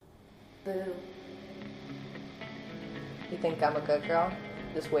Boo. You think I'm a good girl?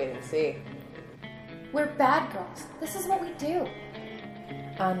 Just wait and see. We're bad girls. This is what we do.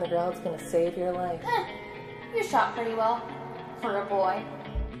 I'm the girl that's gonna save your life. You shot pretty well. For a boy.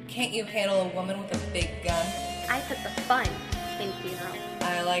 Can't you handle a woman with a big gun? I put the fun in funeral.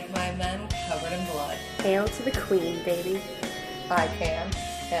 I like my men covered in blood. Hail to the queen, baby. I can,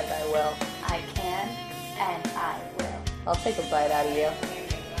 and I will. I can, and I will. I'll take a bite out of you.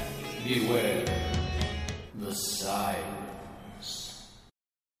 Beware the sirens.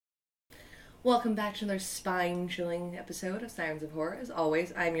 Welcome back to another spine-chilling episode of Sirens of Horror. As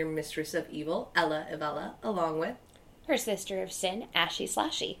always, I'm your mistress of evil, Ella Ivella, along with Her sister of sin, Ashy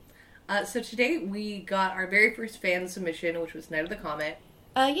Slashy. So today we got our very first fan submission, which was Night of the Comet.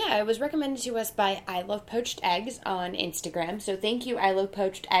 Yeah, it was recommended to us by I Love Poached Eggs on Instagram. So thank you, I Love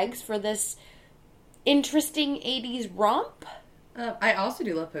Poached Eggs, for this interesting 80s romp. I also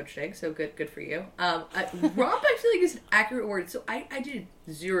do love poached eggs, so good for you. Romp, I feel like is an accurate word. So I did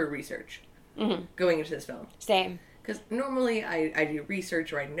zero research going into this film. Same. Because normally I do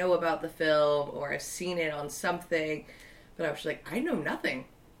research, or I know about the film, or I've seen it on something, but I was just like, I know nothing.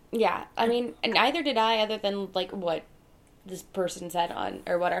 Yeah, I mean, neither did I, other than, like, what this person said on,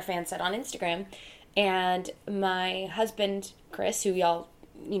 or what our fan said on Instagram. And my husband, Chris, who y'all,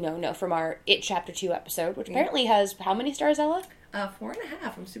 know from our It Chapter 2 episode, which apparently has, how many stars, Ella?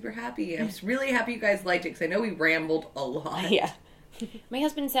 4.5. I'm super happy. I'm just really happy you guys liked it, because I know we rambled a lot. Yeah. My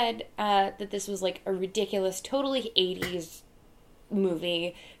husband said that this was, like, a ridiculous, totally 80s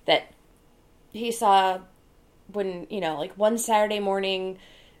movie that he saw when, like, one Saturday morning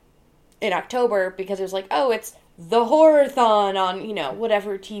in October, because it was like, oh, it's the Horror-thon on,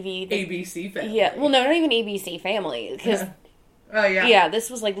 whatever TV. ABC Family. Yeah, well, no, not even ABC Family, because... Oh, yeah? Yeah, this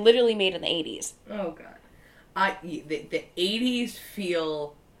was, like, literally made in the 80s. Oh, God. The 80s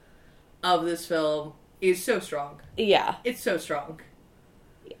feel of this film is so strong. Yeah. It's so strong.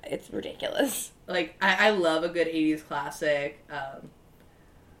 Yeah, it's ridiculous. Like, I love a good 80s classic.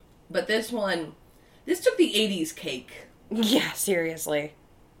 But this took the 80s cake. Yeah, seriously.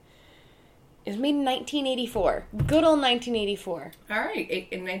 It was made in 1984. Good old 1984. All right,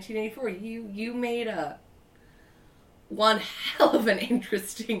 in 1984, you made one hell of an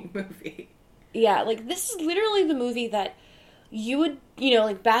interesting movie. Yeah, like, this is literally the movie that you would,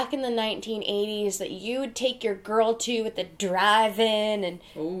 like, back in the 1980s, that you would take your girl to at the drive-in and,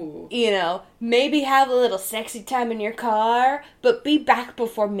 Ooh. Maybe have a little sexy time in your car, but be back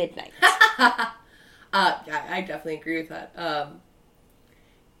before midnight. Yeah, I definitely agree with that.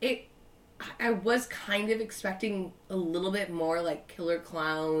 I was kind of expecting a little bit more, like, Killer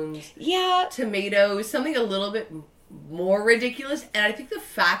Clowns. Yeah. Tomatoes, something a little bit more ridiculous, and I think the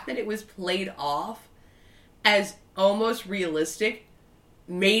fact that it was played off as almost realistic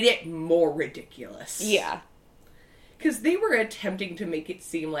made it more ridiculous. Yeah. Because they were attempting to make it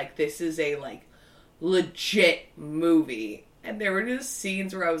seem like this is a, like, legit movie, and there were just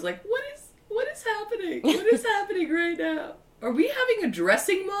scenes where I was like, what is happening? What is happening right now? Are we having a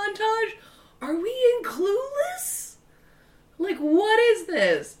dressing montage? Are we in Clueless? Like, what is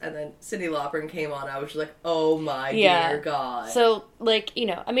this? And then Cyndi Lauper came on. I was just like, oh my dear God. So, like,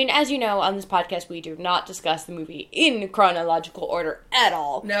 as you know, on this podcast, we do not discuss the movie in chronological order at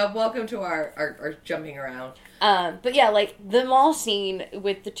all. No, welcome to our jumping around. But yeah, like, the mall scene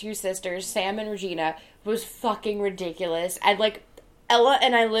with the two sisters, Sam and Regina, was fucking ridiculous. And, like, Ella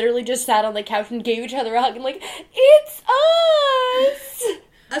and I literally just sat on the couch and gave each other a hug and, like, it's us!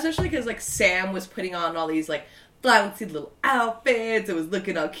 Especially because, like, Sam was putting on all these, like, flouncy little outfits. It was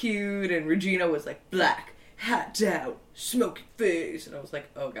looking all cute, and Regina was like black, hat down, smoky face, and I was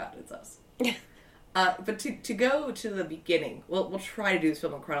like, oh God, it's us. But to go to the beginning, we'll try to do this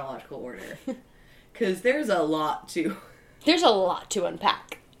film in chronological order, because there's a lot to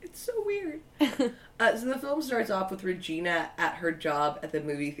unpack. It's so weird. So the film starts off with Regina at her job at the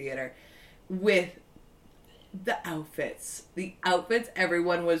movie theater with the outfits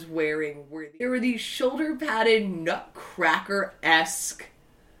everyone was wearing there were these shoulder padded Nutcracker-esque,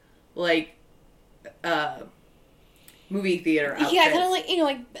 like, movie theater outfits. Yeah, kind of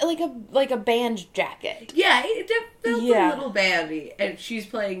like a band jacket. Yeah, it felt a little bandy. And she's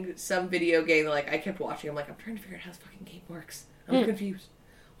playing some video game. Like, I kept watching. I'm like, I'm trying to figure out how this fucking game works. I'm confused.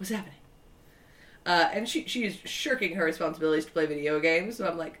 What's happening? And she is shirking her responsibilities to play video games. So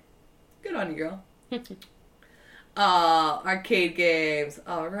I'm like, good on you, girl. Arcade games.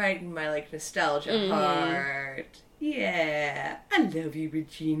 All right, in my, like, nostalgia heart. Yeah, I love you,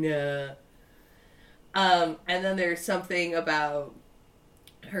 Regina. And then there's something about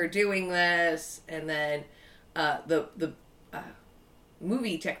her doing this, and then the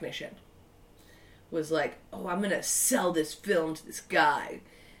movie technician was like, oh, I'm gonna sell this film to this guy,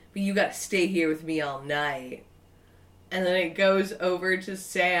 but you gotta stay here with me all night. And then it goes over to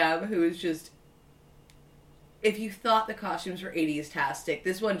Sam, who is just, if you thought the costumes were 80s-tastic,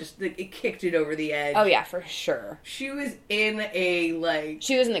 this one just, like, it kicked it over the edge. Oh, yeah, for sure. She was in a, like...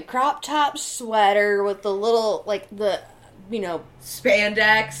 She was in the crop top sweater with the little, like, the,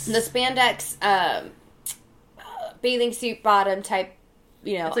 spandex. The spandex, bathing suit bottom type,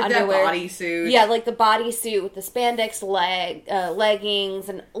 It's like underwear. that bodysuit. Yeah, like the bodysuit with the spandex leggings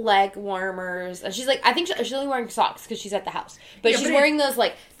and leg warmers. And she's like, I think she's only wearing socks because she's at the house. But she's wearing those,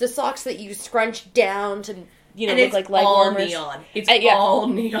 like, the socks that you scrunch down to, look like leg warmers. Neon. It's all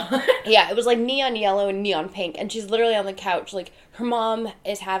neon. Yeah, it was like neon yellow and neon pink. And she's literally on the couch, like, her mom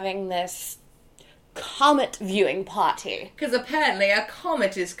is having this comet viewing party. Because apparently a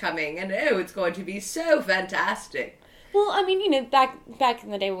comet is coming, and it's going to be so fantastic. Well, I mean, back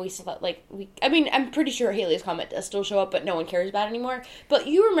in the day when we still thought, like, I'm pretty sure Halley's Comet does still show up, but no one cares about it anymore. But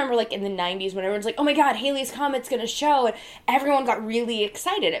you remember, like, in the 90s when everyone's like, oh my god, Halley's Comet's gonna show, and everyone got really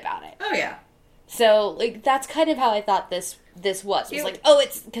excited about it. Oh, yeah. So, like, that's kind of how I thought this was. It's like,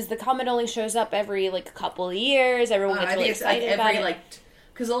 it's because the comet only shows up every, like, a couple of years, everyone gets really excited about it.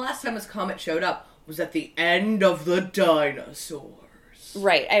 Because the last time this comet showed up was at the end of the dinosaurs.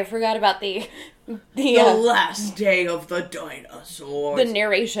 Right, I forgot about the last day of the dinosaurs. The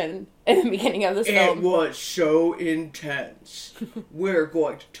narration in the beginning of this film. It was so intense. We're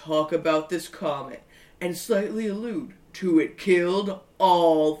going to talk about this comet and slightly allude to it killed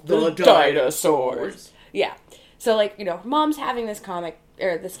all the dinosaurs. Yeah. So, like, mom's having this comet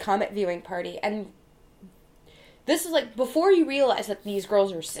viewing party, and this is, like, before you realize that these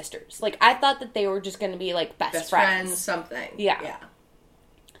girls are sisters. Like, I thought that they were just going to be, like, best friends. Something. Yeah.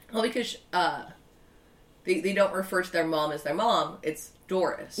 Well, because they don't refer to their mom as their mom. It's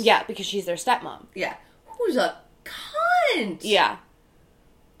Doris. Yeah, because she's their stepmom. Yeah. Who's a cunt. Yeah.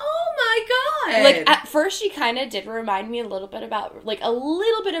 Oh my god. Like, at first she kind of did remind me a little bit about, like, a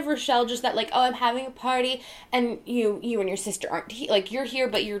little bit of Rochelle, just that, like, oh, I'm having a party, and you and your sister aren't here. Like, you're here,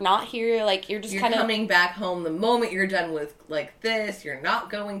 but you're not here. Like, you're just kind of... You're coming back home the moment you're done with, like, this. You're not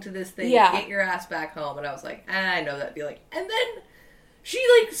going to this thing. Yeah. Get your ass back home. And I was like, I know that feeling. And then she,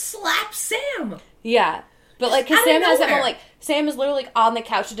 like, slaps Sam. Yeah. But, like, because Sam has that moment, like, Sam is literally, like, on the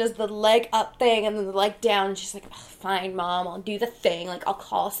couch. She does the leg up thing and then the leg down. And she's like, oh, fine, Mom. I'll do the thing. Like, I'll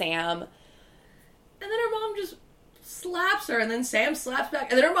call Sam. And then her mom just slaps her. And then Sam slaps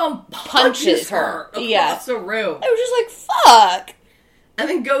back. And then her mom punches her across the room. I was just like, fuck. And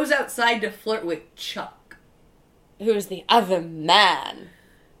then goes outside to flirt with Chuck. Who's the other man.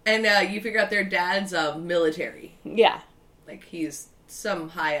 And you figure out their dad's military. Yeah. Like, he's some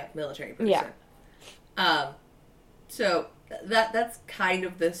high-up military person. Yeah. So that's kind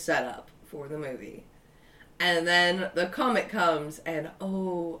of the setup for the movie. And then the comet comes and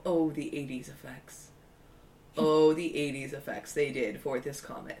oh the 80s effects. Oh, the 80s effects they did for this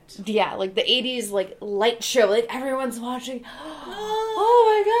comet. Yeah, like the 80s like light show, like everyone's watching. Oh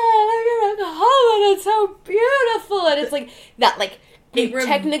my god, I got a comet, it's so beautiful. And it's like that like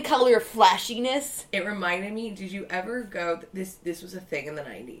Technicolor flashiness. It reminded me, did you ever go, this was a thing in the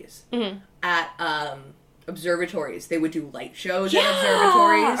 90s, mm-hmm. at observatories. They would do light shows at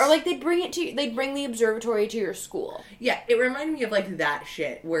observatories. Or like they'd bring the observatory to your school. Yeah, it reminded me of like that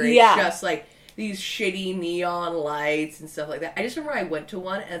shit, where it's just like these shitty neon lights and stuff like that. I just remember I went to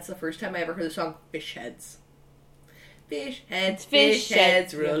one, and it's the first time I ever heard the song Fish Heads. Fish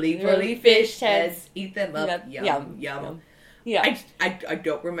heads, roly-poly fish heads, eat them up, yum. Yeah. I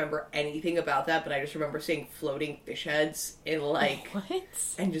don't remember anything about that, but I just remember seeing floating fish heads in like...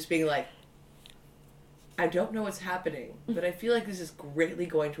 What? And just being like, I don't know what's happening, but I feel like this is greatly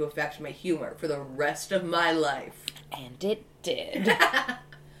going to affect my humor for the rest of my life. And it did.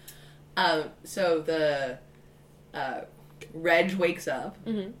 So the Reg wakes up,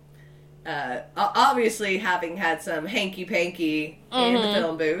 mm-hmm. Obviously having had some hanky-panky in the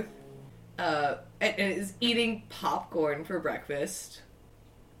film booth, and is eating popcorn for breakfast.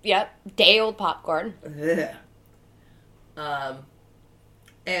 Yep, day old popcorn. Ugh.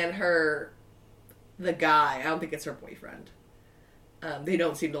 And the guy, I don't think it's her boyfriend. They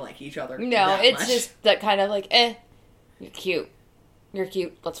don't seem to like each other. No, it's much. just that kind of like, you're cute. You're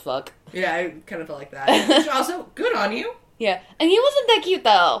cute, let's fuck. Yeah, I kind of felt like that. Which also, good on you. Yeah, and he wasn't that cute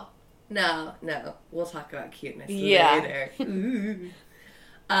though. No. We'll talk about cuteness later.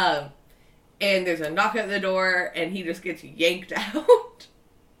 And there's a knock at the door, and he just gets yanked out.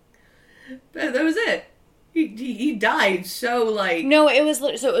 But that was it. He died so, like... No, it was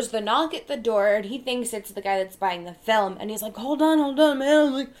the knock at the door, and he thinks it's the guy that's buying the film, and he's like, hold on,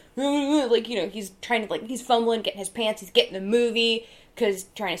 man, I'm like, you know, he's trying to, like, he's fumbling, getting his pants, he's getting the movie, because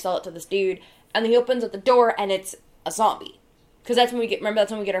trying to sell it to this dude, and then he opens up the door, and it's a zombie. Because that's when we get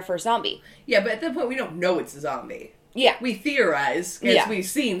our first zombie. Yeah, but at that point, we don't know it's a zombie. Yeah. We theorize, because we've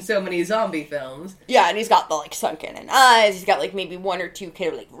seen so many zombie films. Yeah, and he's got the, like, sunken in eyes. He's got, like, maybe one or two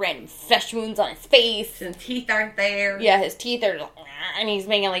kind of, like, random flesh wounds on his face. His teeth aren't there. Yeah, his teeth are, and he's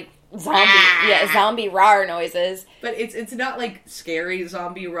making, like, zombie rawr noises. But it's not, like, scary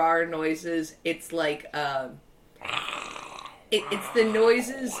zombie rawr noises. It's, like, it's the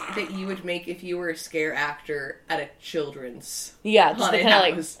noises that you would make if you were a scare actor at a children's Yeah, just the haunted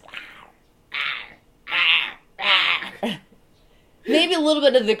kind of, house. maybe a little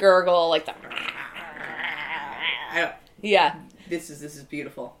bit of the gurgle, like the... Yeah. This is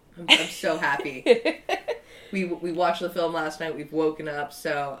beautiful. I'm so happy. We watched the film last night. We've woken up,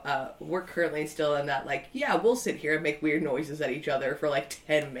 so we're currently still in that, like, yeah, we'll sit here and make weird noises at each other for, like,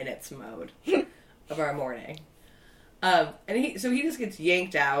 10 minutes mode of our morning. And he just gets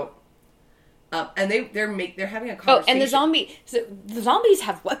yanked out. And they're having a conversation. Oh, and the zombies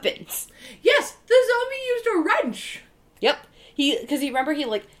have weapons. Yes, the zombie used a wrench. Yep. He hit him and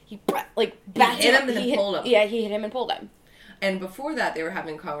then pulled him. Yeah, he hit him and pulled him. And before that, they were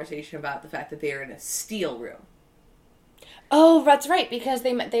having a conversation about the fact that they are in a steel room. Oh, that's right, because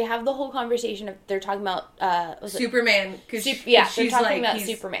they have the whole conversation of, they're talking about, Superman. They're talking about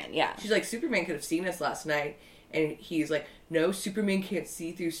Superman, yeah. She's like, Superman could have seen us last night. And he's like, no, Superman can't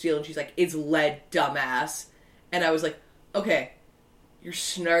see through steel. And she's like, it's lead, dumbass. And I was like, okay, you're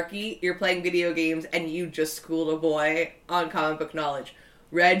snarky, you're playing video games, and you just schooled a boy on comic book knowledge.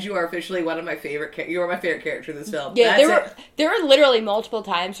 Reg, you are officially one of my favorite you are my favorite character in this film. Yeah, there were literally multiple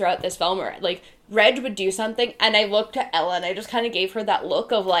times throughout this film where, like, Reg would do something, and I looked at Ella, and I just kind of gave her that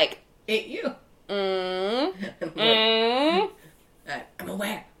look of, like... Ain't you? I'm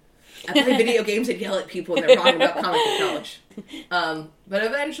aware. I play video games and yell at people when they're wrong about comic book knowledge. But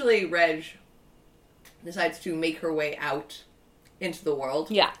eventually, Reg decides to make her way out into the world.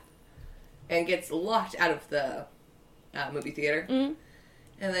 Yeah. And gets locked out of the movie theater. Mm-hmm.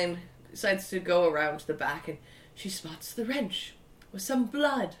 And then decides to go around to the back, and she spots the wrench with some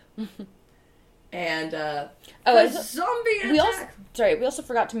blood. And zombie attack. We also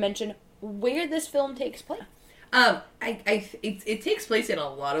forgot to mention where this film takes place. It takes place in a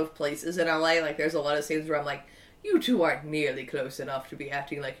lot of places in LA. Like, there's a lot of scenes where I'm like, you two aren't nearly close enough to be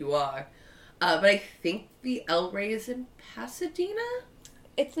acting like you are. But I think the El Rey is in Pasadena?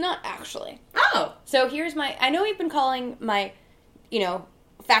 It's not actually. Oh! So here's I know we've been calling my,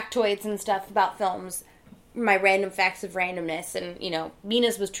 factoids and stuff about films, my random facts of randomness, and,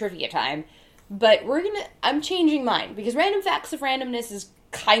 Mina's was trivia time. But I'm changing mine, because random facts of randomness is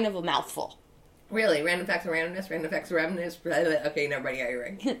kind of a mouthful. Really? Random facts of randomness? Random facts of randomness? Okay, never mind. Yeah, you're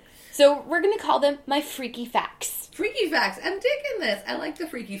right. So we're going to call them my freaky facts. Freaky facts. I'm digging this. I like the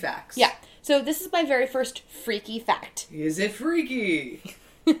freaky facts. Yeah. So this is my very first freaky fact. Is it freaky?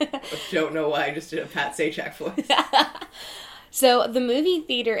 I don't know why I just did a Pat Sajak voice. So the movie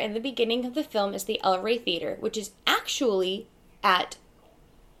theater in the beginning of the film is the El Rey Theater, which is actually at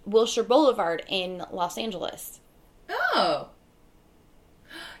Wilshire Boulevard in Los Angeles. Oh.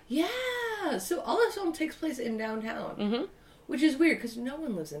 Yeah. So all this film takes place in downtown. Mm-hmm. Which is weird, because no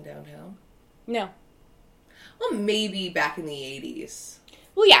one lives in downtown. No. Well, maybe back in the 80s.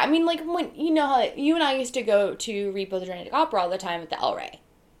 Well, yeah, I mean, like, when, how you and I used to go to Repo the Dramatic Opera all the time at the El Rey.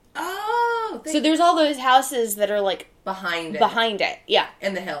 Oh! So there's all those houses that are, like... Behind it, yeah.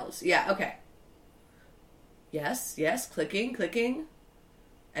 In the hills, yeah, okay. Yes, clicking.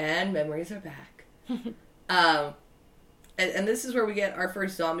 And memories are back. And this is where we get our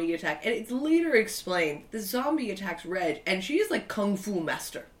first zombie attack. And it's later explained, the zombie attacks Reg, and she is like Kung Fu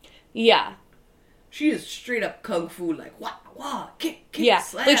master. Yeah. She is straight up Kung Fu, like, wah, kick, yeah.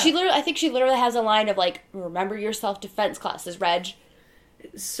 slam. Like, I think she literally has a line of, like, remember your self-defense classes, Reg.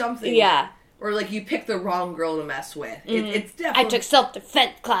 Something. Yeah. Or, like, you picked the wrong girl to mess with. It's definitely... I took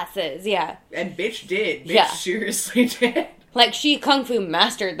self-defense classes, yeah. And bitch did. Bitch yeah. seriously did. Like, she Kung Fu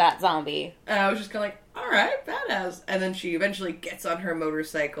mastered that zombie. And I was just kind of like, alright, badass. And then she eventually gets on her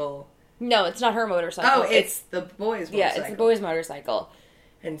motorcycle. No, it's not her motorcycle. Oh, it's the boy's motorcycle. Yeah, it's the boy's motorcycle.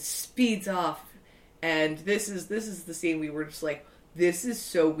 And speeds off. And this is the scene we were just like, this is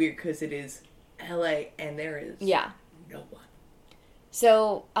so weird because it is LA and there is no one.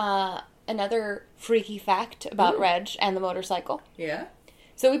 So, another freaky fact about Reg and the motorcycle. Yeah?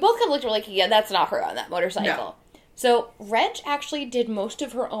 So we both kind of looked at like, yeah, that's not her on that motorcycle. No. So Reg actually did most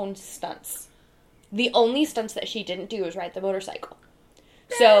of her own stunts. The only stunts that she didn't do was ride the motorcycle.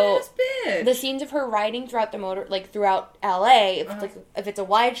 So Badass bitch. the scenes of her riding throughout throughout LA, if it's a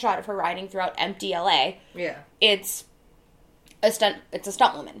wide shot of her riding throughout empty LA, Yeah. it's a stunt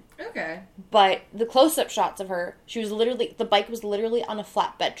woman. Okay. But the close-up shots of her, the bike was literally on a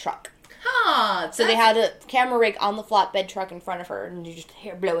flatbed truck. Huh. So they had a camera rig on the flatbed truck in front of her, and you just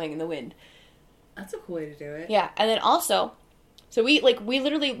hair blowing in the wind. That's a cool way to do it. Yeah, and then also, so we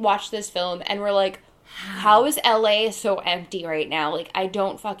literally watched this film, and we're like, how is LA so empty right now? Like, I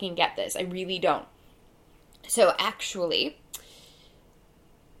don't fucking get this. I really don't. So actually,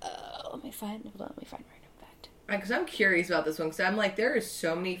 let me find random fact. Because I'm curious about this one, because I'm like, there are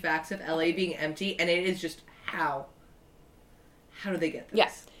so many facts of LA being empty, and it is just how. How do they get this?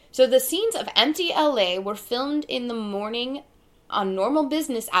 Yes. So the scenes of empty LA were filmed in the morning on normal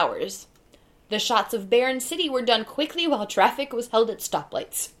business hours. The shots of Barron City were done quickly while traffic was held at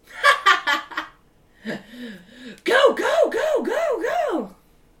stoplights. Go, go, go, go, go!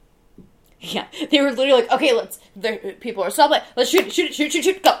 Yeah, they were literally like, okay, people are at stoplight, let's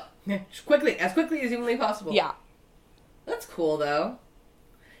shoot, go! Quickly, as humanly possible. Yeah. That's cool, though.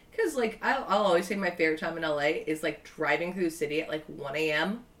 Because, like, I'll always say my favorite time in LA is, like, driving through the city at, like, 1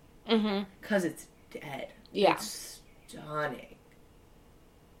 a.m. Mm-hmm. Because it's dead. Yeah. It's stunning.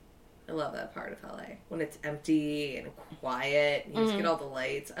 I love that part of LA. When it's empty and quiet, and you just get all the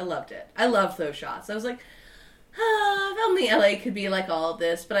lights. I loved it. I loved those shots. I was like, if only LA could be like all of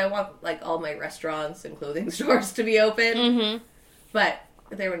this, but I want, like, all my restaurants and clothing stores to be open. Mm-hmm. But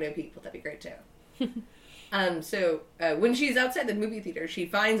if there were no people, that'd be great, too. So when she's outside the movie theater, she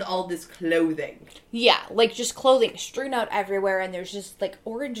finds all this clothing. Yeah, like, just clothing strewn out everywhere, and there's just, like,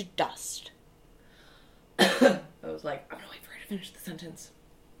 orange dust. I was like, I'm gonna wait for her to finish the sentence.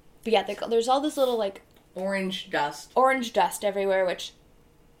 But yeah, there's all this little, like, Orange dust. orange dust everywhere, which,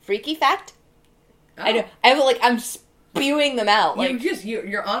 freaky fact, Oh. I'm spewing them out. Like,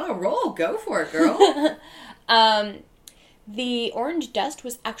 You're on a roll. Go for it, girl. the orange dust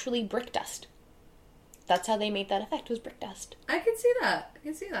was actually brick dust. That's how they made that effect, was brick dust. I can see that.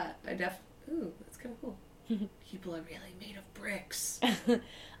 Ooh, that's kind of cool. People are really made of bricks.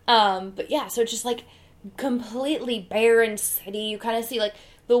 But yeah, so it's just, like, completely barren city. You kind of see, like,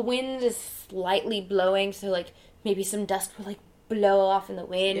 the wind is slightly blowing, so, like, maybe some dust will, like, blow off in the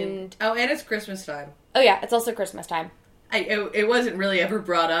wind. Oh, and it's Christmas time. Oh yeah, it's also Christmas time. It wasn't really ever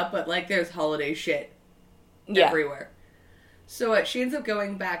brought up, but, like, there's holiday shit Yeah. everywhere. So she ends up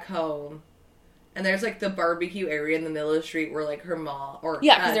going back home, and there's, like, the barbecue area in the middle of the street where, like, her mom...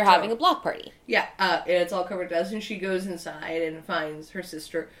 Yeah, because they're having a block party. Yeah, and it's all covered in dust, and she goes inside and finds her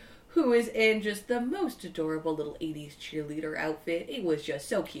sister, who is in just the most adorable little 80s cheerleader outfit. It was just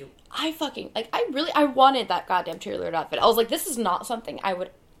so cute. I wanted that goddamn cheerleader outfit. I was like, this is not something I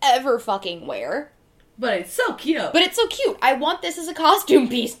would ever fucking wear. But it's so cute. But it's so cute. I want this as a costume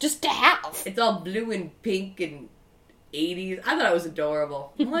piece just to have. It's all blue and pink and 80s. I thought it was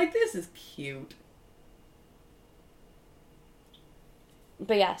adorable. I'm like, this is cute.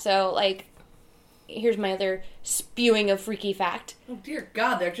 But yeah, so, like, here's my other spewing of freaky fact. Oh, dear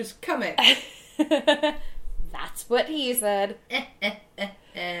God, they're just coming. That's what he said.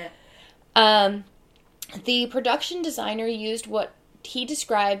 The production designer used what he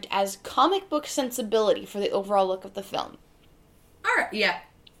described as comic book sensibility for the overall look of the film. Alright, yeah.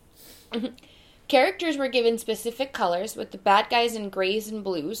 Characters were given specific colors, with the bad guys in grays and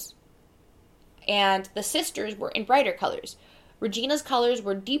blues, and the sisters were in brighter colors. Regina's colors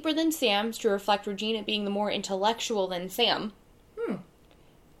were deeper than Sam's to reflect Regina being the more intellectual than Sam.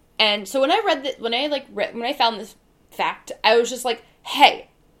 And so when I found this fact, I was just like, hey,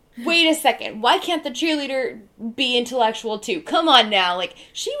 wait a second. Why can't the cheerleader be intellectual too? Come on now. Like,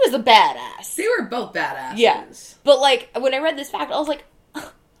 she was a badass. They were both badasses. Yeah. But, like, when I read this fact, I was like,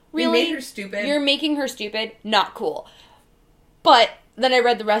 really? You made her stupid? You're making her stupid? Not cool. But then I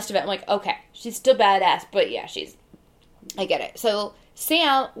read the rest of it. I'm like, okay, she's still badass. But yeah, I get it. So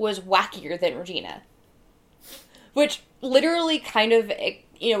Sam was wackier than Regina. Which literally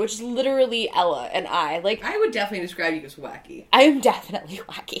which is literally Ella and I. Like, I would definitely describe you as wacky. I am definitely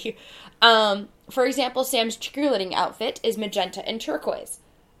wacky. For example, Sam's cheerleading outfit is magenta and turquoise.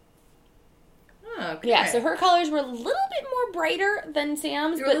 Oh, okay. Yeah, so her colors were a little bit more brighter than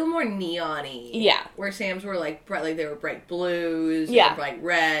Sam's. They were a little more neon-y. Yeah. Where Sam's were, like, they were bright blues, Yeah. and bright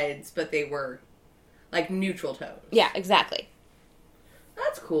reds, but they were, like, neutral tones. Yeah, exactly.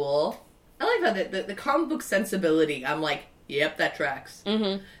 That's cool. I like that the comic book sensibility. I'm like, yep, that tracks.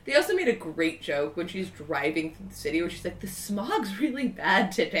 Mm-hmm. They also made a great joke when she's driving through the city where she's like, the smog's really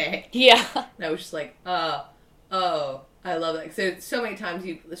bad today. Yeah. And I was just like, oh, I love it. So many times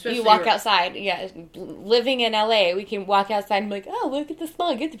especially You walk outside, yeah, living in LA, we can walk outside and be like, oh, look at the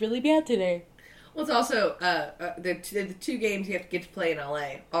smog, it's really bad today. Well, it's also, the two games you have to get to play in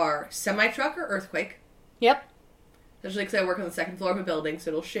LA are Semi-Truck or Earthquake. Yep. Especially because I work on the second floor of a building, so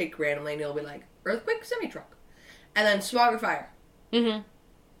it'll shake randomly and it'll be like, Earthquake, Semi-Truck. And then Smog or Fire. Mm-hmm.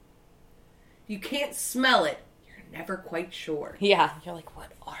 You can't smell it. You're never quite sure. Yeah. You're like,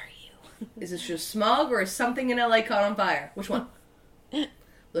 what are you? Is this just smog or is something in LA caught on fire? Which one?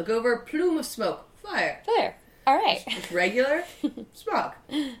 Look over a plume of smoke. Fire. There. All right. It's regular. Smog.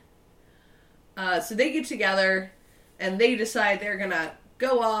 So they get together and they decide they're going to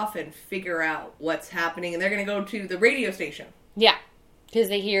go off and figure out what's happening. And they're going to go to the radio station. Yeah. Because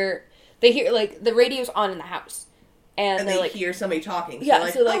they hear, like, the radio's on in the house. And they like, hear somebody talking. So yeah,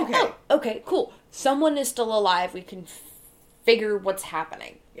 like, so like, okay. oh, okay, cool. Someone is still alive. We can figure what's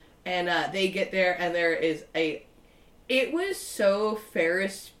happening. And they get there, and there is it was so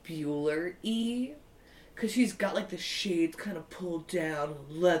Ferris Bueller-y, because she's got, like, the shades kind of pulled down,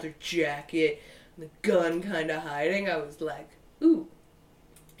 a leather jacket, and the gun kind of hiding. I was like, ooh.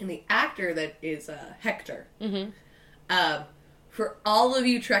 And the actor that is Hector, for all of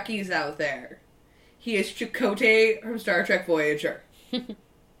you Trekkies out there, he is Chakotay from Star Trek Voyager.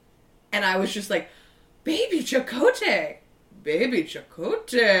 And I was just like, Baby Chakotay! Baby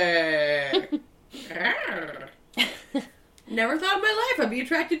Chakotay! Never thought in my life I'd be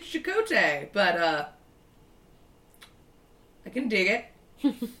attracted to Chakotay, but I can dig it.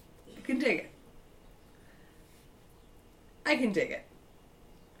 I can dig it. I can dig it.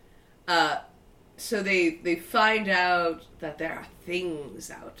 So they find out that there are things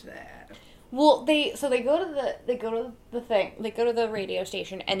out there. Well, they go to the radio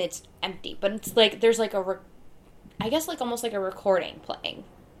station and it's empty, but it's like there's like I guess like almost like a recording playing.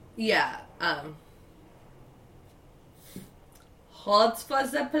 Yeah. Hot for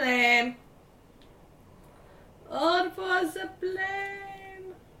the plane. Hot for the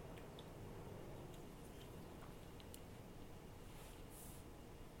plane.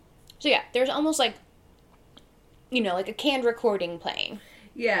 So yeah, there's almost like, like a canned recording playing.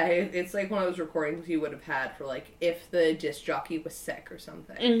 Yeah, it's like one of those recordings you would have had for, like, if the disc jockey was sick or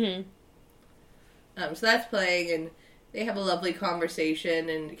something. Mm-hmm. So that's playing, and they have a lovely conversation,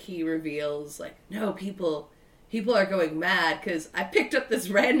 and he reveals, like, no, people are going mad, because I picked up this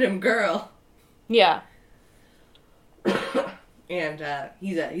random girl. Yeah. And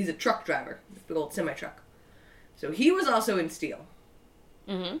he's a truck driver, a big old semi-truck. So he was also in Steel.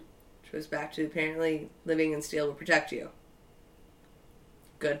 Mm-hmm. Which goes back to, apparently, living in Steel will protect you.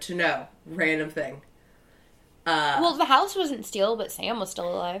 Good to know. Random thing. Well, the house wasn't Steel, but Sam was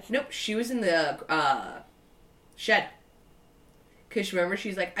still alive. Nope, she was in the shed. Because remember,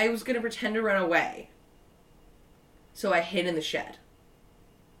 she's like, I was going to pretend to run away. So I hid in the shed.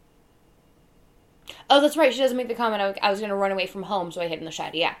 Oh, that's right. She doesn't make the comment, I was going to run away from home, so I hid in the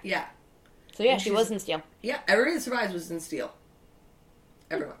shed. Yeah. Yeah. So yeah, she was in Steel. Yeah, everybody that survives was in Steel.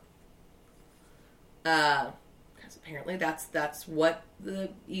 Everyone. Because apparently that's what the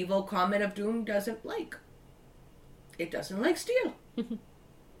evil Comet of Doom doesn't like. It doesn't like steel.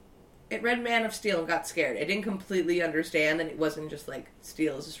 It read Man of Steel and got scared. It didn't completely understand that it wasn't just like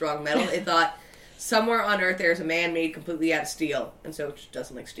steel is a strong metal. It thought somewhere on Earth there's a man made completely out of steel, and so it just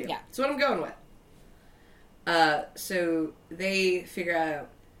doesn't like steel. Yeah. That's what I'm going with. So they figure out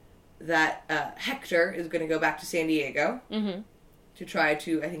that Hector is going to go back to San Diego to try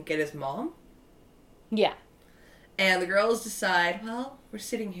to, I think, get his mom. Yeah. And the girls decide, well, we're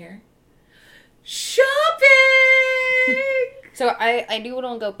sitting here shopping! So I do want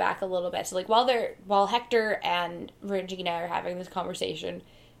to go back a little bit. So like while Hector and Regina are having this conversation,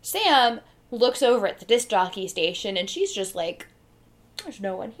 Sam looks over at the disc jockey station and she's just like, there's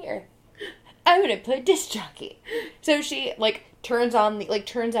no one here. I'm gonna play disc jockey. So she like turns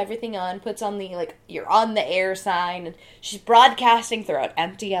everything on, puts on the like you're on the air sign, and she's broadcasting throughout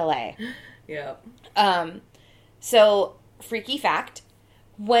empty LA. Yep. So freaky fact,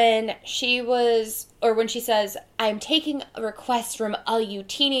 when she says, I'm taking requests from all you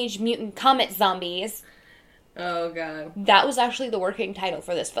Teenage Mutant Comet Zombies. Oh, God. That was actually the working title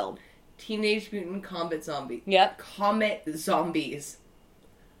for this film. Teenage Mutant Comet Zombie. Yep. Comet Zombies.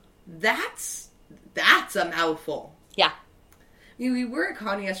 That's a mouthful. Yeah. We were at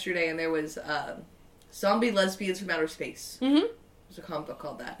Con yesterday and there was Zombie Lesbians from Outer Space. Mm-hmm. There's a comic book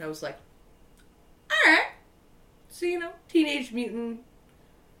called that. And I was like, alright. So, Teenage Mutant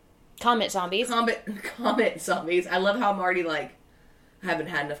Comet Zombies. Comet Zombies. I love how I'm already like, I haven't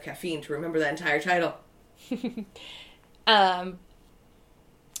had enough caffeine to remember that entire title.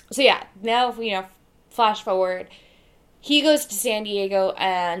 So yeah, now, flash forward. he goes to San Diego,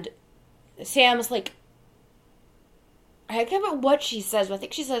 and Sam's like, I can't remember what she says, but I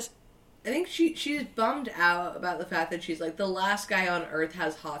think she says, I think she's bummed out about the fact that she's like, the last guy on Earth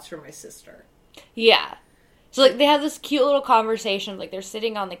has hots for my sister. yeah. So, like, they have this cute little conversation, like, they're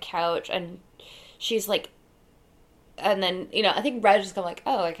sitting on the couch, and she's like, and then, you know, I think Reg is kind of like,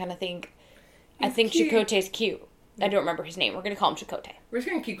 oh, I think cute. Chakotay's cute. I don't remember his name. We're going to call him Chakotay. We're just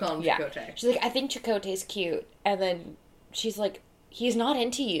gonna keep calling him Chakotay. She's like, I think Chakotay's cute. And then she's like, he's not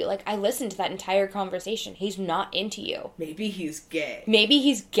into you. Like, I listened to that entire conversation. He's not into you. Maybe he's gay. Maybe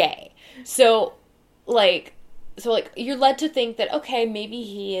he's gay. So, you're led to think that, okay, maybe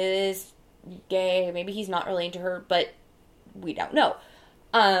he is gay. Maybe he's not really into her, but we don't know.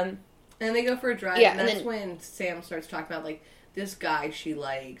 And they go for a drive, Yeah, and that's when Sam starts talking about, like, this guy she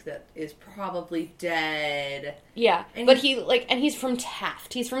liked that is probably dead. Yeah, And but he's from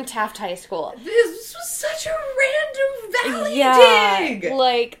Taft. He's from Taft High School. This was such a random valley dig!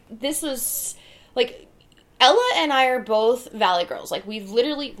 Like, this was, like, Ella and I are both Valley girls. Like,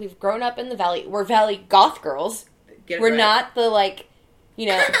 we've grown up in the Valley. We're Valley goth girls. Get it We're right. not the, like, you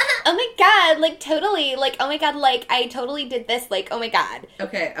know, oh my god, like, totally, like, oh my god, like, I totally did this, like, oh my god.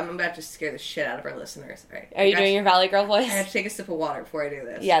 Okay, I'm about to scare the shit out of our listeners. All right. Are you doing your Valley girl voice? I have to take a sip of water before I do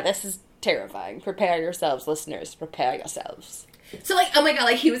this. Yeah, this is terrifying. Prepare yourselves, listeners. Prepare yourselves. So, like, oh my god,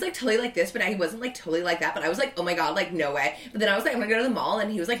 like, he was, like, totally like this, but he wasn't, like, totally like that, but I was like, oh my god, like, no way. But then I was like, I'm gonna go to the mall, and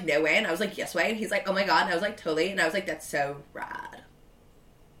he was like, no way, and I was like, yes way, and he's like, oh my god, and I was like, totally, and I was like, that's so rad.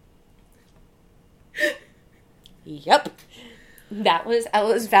 Yep. That was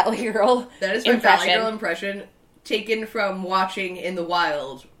Ella's Valley Girl That is my impression. Valley Girl impression, taken from watching in the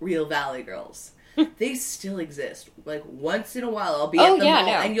wild real Valley Girls. They still exist. Like, once in a while, I'll be at the mall,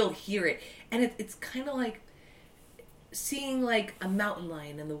 and you'll hear it. And it's kind of like seeing, like, a mountain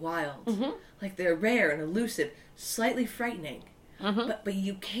lion in the wild. Mm-hmm. Like, they're rare and elusive, slightly frightening. Mm-hmm. But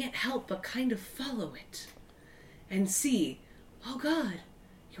you can't help but kind of follow it. And see, oh god,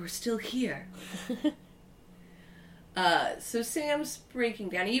 you're still here. So Sam's breaking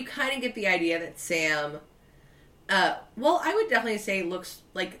down, and you kind of get the idea that Sam, well, I would definitely say looks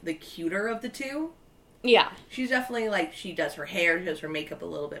like the cuter of the two. Yeah. She's definitely, like, she does her hair, she does her makeup a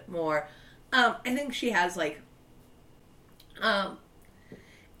little bit more. I think she has, like, and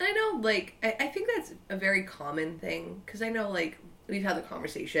I know, like, I think that's a very common thing, because I know, like, we've had the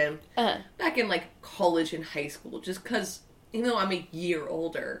conversation back in, like, college and high school, just because, even though I'm a year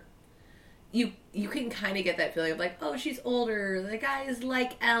older, you can kind of get that feeling of, like, oh, she's older, the guy is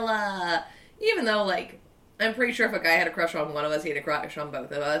like Ella, even though, like, I'm pretty sure if a guy had a crush on one of us, he had a crush on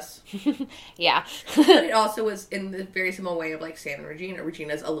both of us. Yeah. But it also was in the very similar way of, like, Sam and Regina.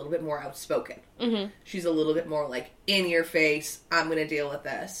 Regina's a little bit more outspoken. Mm-hmm. She's a little bit more, like, in your face, I'm gonna deal with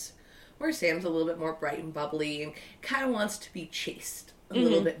this. Where Sam's a little bit more bright and bubbly and kind of wants to be chased a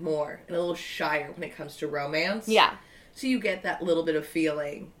little bit more and a little shyer when it comes to romance. Yeah. So you get that little bit of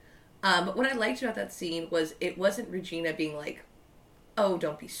feeling. But what I liked about that scene was it wasn't Regina being like, oh,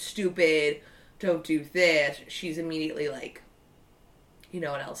 don't be stupid, don't do this. She's immediately like, you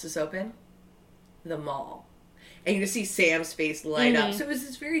know what else is open? The mall. And you just see Sam's face light up. So it was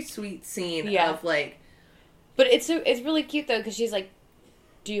this very sweet scene of, like... But it's really cute, though, because she's like,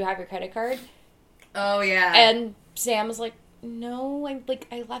 do you have your credit card? Oh, yeah. And Sam was like, no,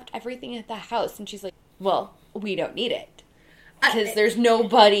 I left everything at the house. And she's like, well, we don't need it. Because there's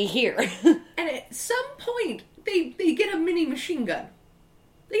nobody here. And at some point, they get a mini machine gun.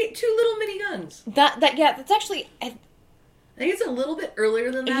 They get 2 little mini guns. That's actually... I think it's a little bit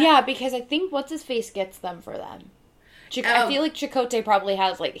earlier than that. Yeah, because I think What's-His-Face gets them for them. I feel like Chakotay probably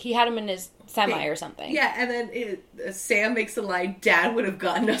has, like, he had him in his semi or something. Yeah, and then Sam makes the line, Dad would have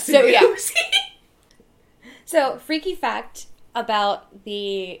gotten us a So, yeah. Uzi. So, freaky fact about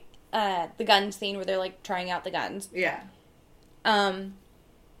the gun scene where they're, like, trying out the guns. Yeah.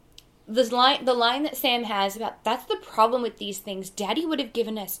 The line that Sam has about, that's the problem with these things, Daddy would have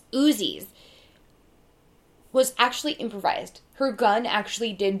given us Uzis, was actually improvised. Her gun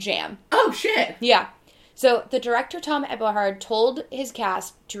actually did jam. Oh, shit. Yeah. So, the director, Tom Eberhard, told his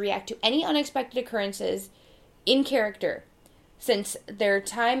cast to react to any unexpected occurrences in character, since their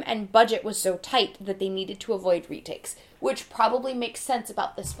time and budget was so tight that they needed to avoid retakes. Which probably makes sense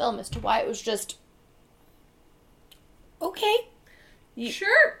about this film as to why it was just... Okay.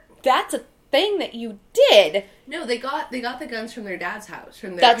 Sure. That's a thing that you did. No, they got the guns from their dad's house,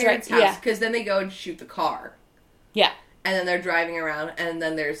 from their parents' house, because then they go and shoot the car. Yeah. And then they're driving around, and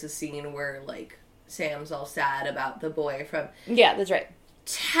then there's the scene where, like, Sam's all sad about the boy from... Yeah, that's right.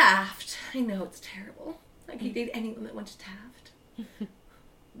 Taft. I know, it's terrible. Like, he'd date anyone that went to Taft.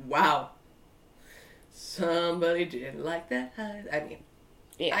 Wow. somebody didn't like that high. I mean,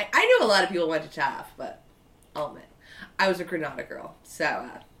 Yeah. I know a lot of people went to Taft, but I'll admit, I was a Granada girl. So,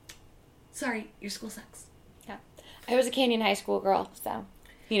 sorry, your school sucks. Yeah. I was a Canyon High School girl, so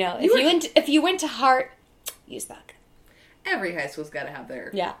if you went to Hart, you suck. Every high school's got to have their...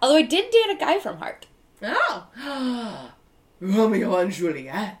 Yeah. Although I did date a guy from Hart. Oh! Romeo and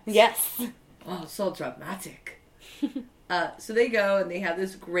Juliet. Yes. Oh, so dramatic. So they go and they have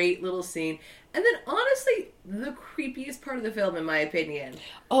this great little scene. And then, honestly, the creepiest part of the film, in my opinion.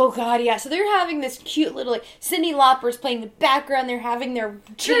 Oh, God, yeah. So they're having this cute little, like, Cyndi Lauper's playing the background. They're having their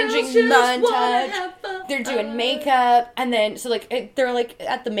changing montage. They're doing makeup. And then, so, like, they're, like,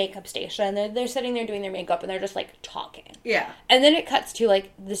 at the makeup station. They're sitting there doing their makeup, and they're just, like, talking. Yeah. And then it cuts to,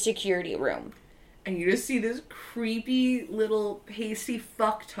 like, the security room. And you just see this creepy little pasty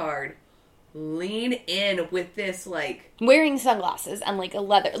fucktard lean in with this, like... Wearing sunglasses and, like, a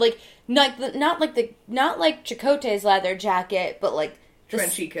leather... Like, not like Chakotay's leather jacket, but, like...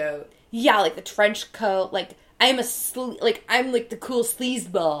 Trenchy coat. Yeah, like the trench coat. Like, I'm like the cool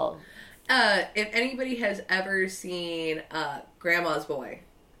sleazeball. If anybody has ever seen Grandma's Boy...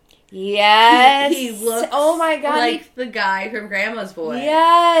 Yes! He looks oh my God, like the guy from Grandma's Boy.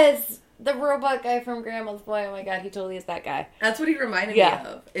 Yes! The robot guy from Grandma's Boy. Oh my God, he totally is that guy. That's what he reminded me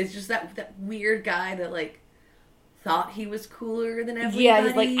of. It's just that weird guy that, like, thought he was cooler than everybody. Yeah,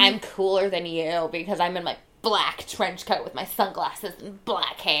 he's like, I'm cooler than you because I'm in my black trench coat with my sunglasses and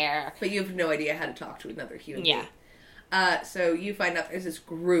black hair. But you have no idea how to talk to another human being. Yeah. So you find out there's this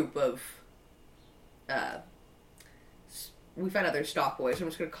group of... we find out they're stock boys. I'm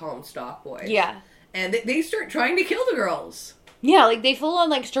just going to call them stock boys. Yeah. And they start trying to kill the girls. Yeah, like, they full on,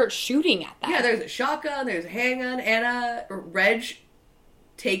 like, start shooting at them. Yeah, there's a shotgun, there's a handgun, and Reg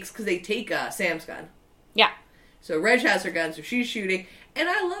takes... Because they take Sam's gun. Yeah. So Reg has her gun, so she's shooting. And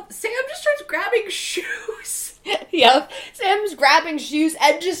I love... Sam just starts grabbing shoes. Yep. Sam's grabbing shoes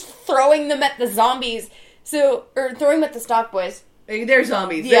and just throwing them at the zombies. Or throwing them at the stock boys. They're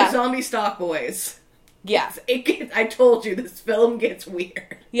zombies. Yeah. They're zombie stock boys. Yeah. I told you, this film gets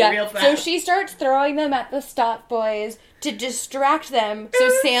weird. Yeah. Real fast. So she starts throwing them at the stock boys to distract them so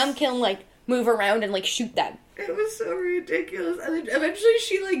Sam can, like, move around and, like, shoot them. It was so ridiculous. And then eventually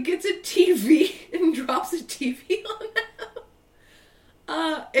she, like, gets a TV and drops a TV on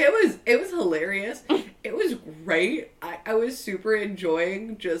them. It was hilarious. It was great. I was super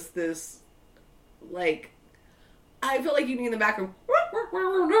enjoying just this, like, I felt like you need in the background.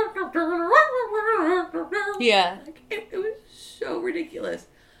 Yeah. Like, it was so ridiculous.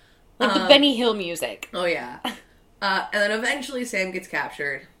 Like the Benny Hill music. Oh, yeah. And then eventually Sam gets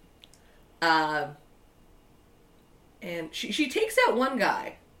captured. And she takes out one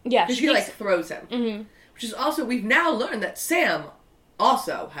guy. Yeah. She like, throws him. Mm-hmm. Which is also, we've now learned that Sam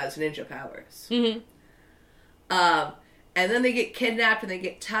also has ninja powers. Mm-hmm. And then they get kidnapped and they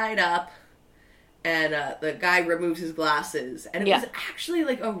get tied up. And the guy removes his glasses. And it was actually,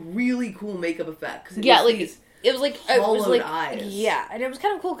 like, a really cool makeup effect. Cause it was like hollowed eyes. Yeah, and it was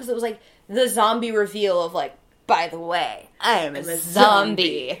kind of cool because it was like the zombie reveal of like, by the way, I'm a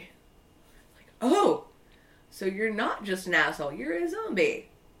zombie. Like, oh, so you're not just an asshole, you're a zombie.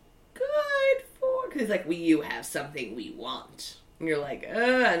 Good for... Because like, you have something we want. And you're like,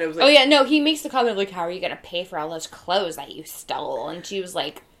 and it was like... Oh yeah, no, he makes the comment like, how are you going to pay for all those clothes that you stole? And she was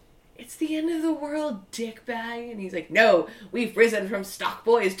like... It's the end of the world, dickbag. And he's like, no, we've risen from stock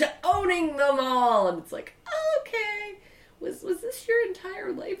boys to owning them all. And it's like, okay. Was this your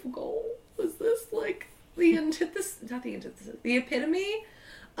entire life goal? Was this, like, the antithesis, not the antithesis, the epitome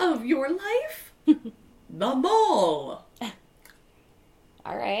of your life? The mall.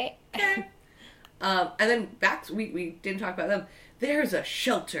 All right. Okay. And then back, we didn't talk about them. There's a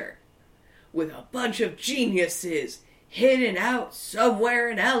shelter with a bunch of geniuses hidden out somewhere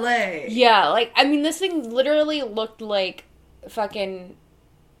in LA. Yeah, like, I mean, this thing literally looked like fucking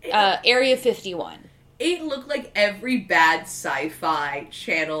Area 51. It looked like every bad sci-fi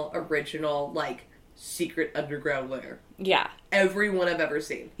channel original, like, secret underground lair. Yeah. Every one I've ever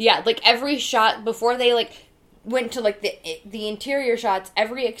seen. Yeah, like, every shot, before they, like, went to, like, the interior shots,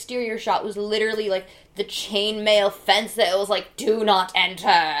 every exterior shot was literally, like, the chainmail fence that it was like, do not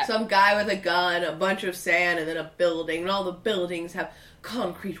enter. Some guy with a gun, a bunch of sand, and then a building, and all the buildings have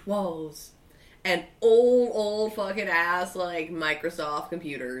concrete walls. And old fucking ass, like, Microsoft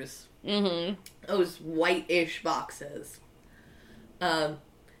computers. Mm-hmm. Those white-ish boxes. And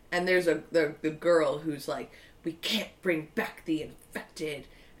there's the girl who's like, we can't bring back the infected.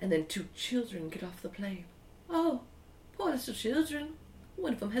 And then 2 children get off the plane. Oh, poor little children.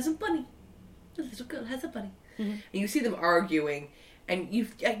 One of them has a bunny. The little girl has a bunny. Mm-hmm. And you see them arguing, And you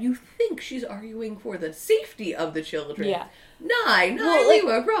think she's arguing for the safety of the children. Yeah. No, you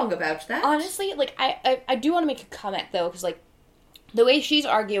were wrong about that. Honestly, like, I do want to make a comment, though, because, like, the way she's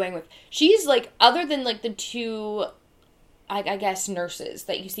arguing with... She's, like, other than, like, the two, I guess, nurses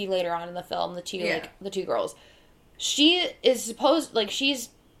that you see later on in the film, the two girls, she is she's,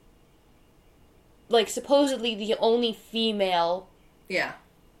 like, supposedly the only female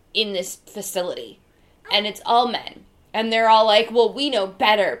in this facility. And it's all men. And they're all like, well, we know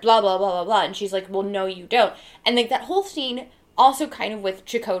better, blah, blah, blah, blah, blah. And she's like, well, no, you don't. And, like, that whole scene, also kind of with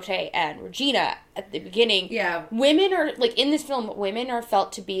Chakotay and Regina at the beginning. Yeah. Women are, like, in this film, women are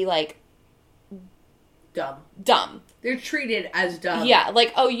felt to be, like... Dumb. They're treated as dumb. Yeah,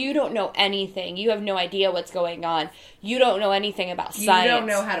 like, oh, you don't know anything. You have no idea what's going on. You don't know anything about science. You don't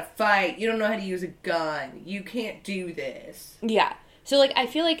know how to fight. You don't know how to use a gun. You can't do this. Yeah. So, like, I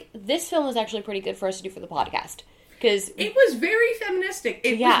feel like this film was actually pretty good for us to do for the podcast. Because it was very feministic.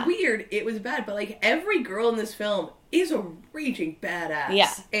 It was weird. It was bad. But, like, every girl in this film is a raging badass.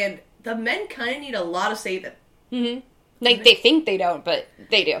 Yeah. And the men kind of need a lot of saving. Mm-hmm. Like, they think they don't, but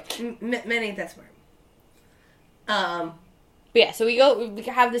they do. Men ain't that smart. But yeah, so we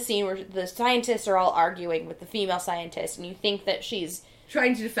have the scene where the scientists are all arguing with the female scientist, and you think that she's...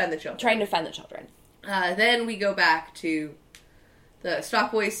 Trying to defend the children. Then we go back to the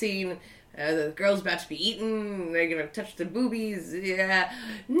Stock Boy scene. The girl's about to be eaten. They're gonna touch the boobies. Yeah.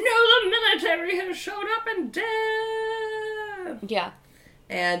 No, the military has showed up and dead. Yeah.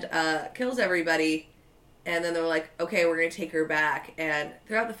 And kills everybody. And then they're like, okay, we're gonna take her back. And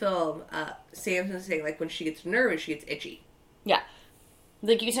throughout the film, Sam's saying, like, when she gets nervous, she gets itchy. Yeah.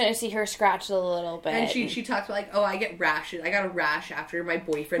 Like, you tend to see her scratch a little bit. And she talks about, like, oh, I get rashes. I got a rash after my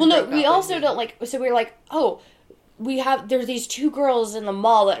boyfriend. Well, no, we also don't, like, so we're like, oh... There's these two girls in the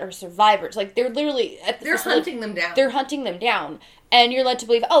mall that are survivors. Like, they're literally... They're hunting them down. They're hunting them down. And you're led to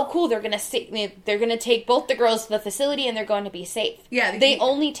believe, oh, cool, they're gonna take both the girls to the facility and they're going to be safe. Yeah. They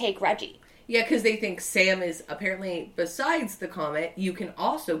only take Reggie. Yeah, because they think Sam is, apparently, besides the comet, you can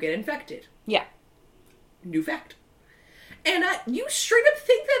also get infected. Yeah. New fact. And you straight up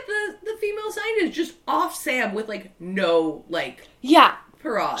think that the female scientist just off Sam with, like, no, like... Yeah.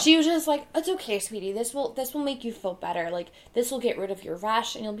 Parade. She was just like, it's okay, sweetie. This will make you feel better. Like, this will get rid of your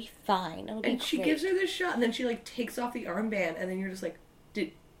rash, and you'll be fine. It'll be and she great. gives her this shot, and then she, like, takes off the armband, and then you're just like,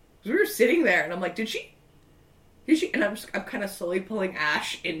 we were sitting there, and I'm like, did she? And I'm kind of slowly pulling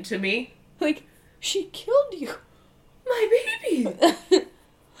Ash into me. Like, she killed you. My baby!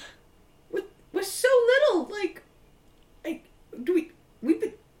 with so little, like,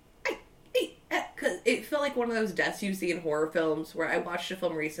 because it felt like one of those deaths you see in horror films, where I watched a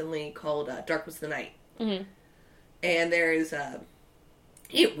film recently called Dark Was the Night. Mm-hmm. And there's,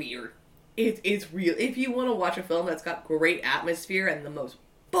 it's weird. It's real. If you want to watch a film that's got great atmosphere and the most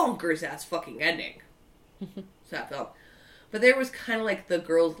bonkers-ass fucking ending, it's that film. But there was kind of like the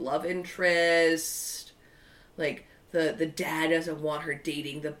girl's love interest, like, the dad doesn't want her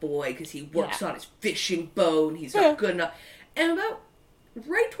dating the boy because he works on his fishing boat and he's not good enough. And about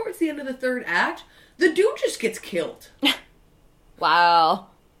right towards the end of the third act, the dude just gets killed. Wow.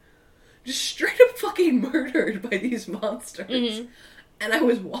 Just straight up fucking murdered by these monsters. Mm-hmm. And I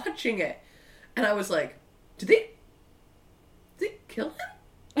was watching it, and I was like, did they kill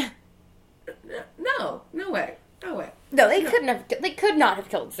him? No way. No, they could not have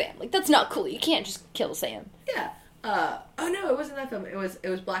killed Sam. Like, that's not cool. You can't just kill Sam. Yeah. Oh no, it wasn't that film. It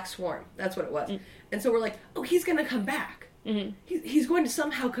was Black Swarm. That's what it was. Mm. And so we're like, oh, he's gonna come back. Mm-hmm. He's going to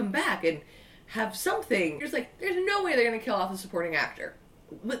somehow come back and have something. There's no way they're gonna kill off the supporting actor.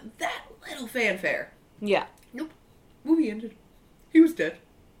 With that little fanfare. Yeah. Nope. Movie ended. He was dead.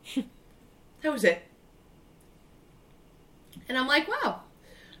 That was it. And I'm like, wow,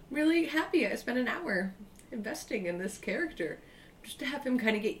 really happy I spent an hour investing in this character just to have him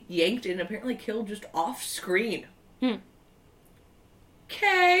kind of get yanked and apparently killed just off screen.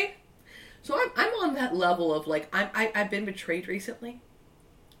 Okay. So I'm on that level of, like, I've been betrayed recently.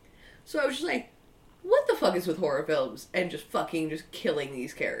 So I was just like, what the fuck is with horror films and just killing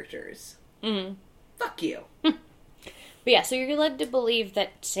these characters? Mm-hmm. Fuck you. But yeah, so you're led to believe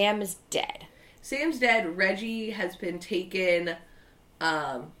that Sam is dead. Sam's dead. Reggie has been taken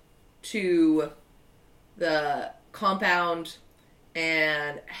to the compound,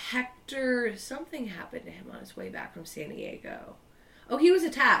 and Hector, something happened to him on his way back from San Diego. Oh, he was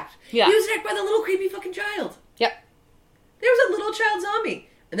attacked. Yeah. He was attacked by the little creepy fucking child. Yep. There was a little child zombie,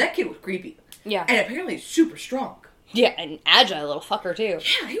 and that kid was creepy. Yeah. And apparently super strong. Yeah, an agile little fucker, too.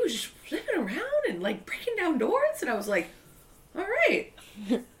 Yeah, he was just flipping around and, like, breaking down doors, and I was like, all right.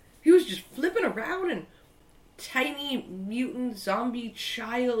 He was just flipping around and tiny mutant zombie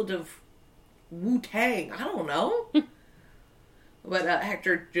child of Wu-Tang. I don't know. But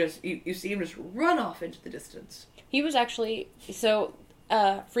Hector just, you see him just run off into the distance. He was actually,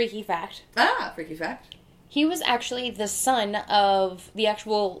 freaky fact. Freaky fact. He was actually the son of, the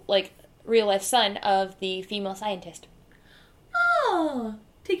actual, like, real-life son of the female scientist. Oh,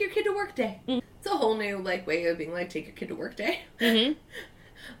 take your kid to work day. It's a whole new, like, way of being like, take your kid to work day. Mm-hmm.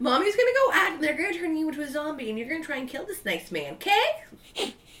 Mommy's gonna go out and they're gonna turn you into a zombie and you're gonna try and kill this nice man,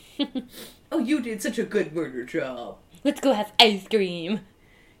 okay? Oh, you did such a good murder job. Let's go have ice cream.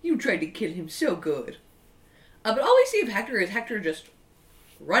 You tried to kill him so good. But all we see of Hector is Hector just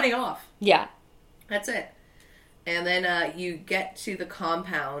running off. Yeah. That's it. And then you get to the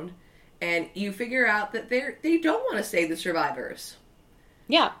compound and you figure out that they don't want to save the survivors.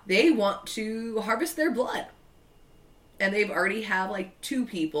 Yeah. They want to harvest their blood. And they've already have, like, 2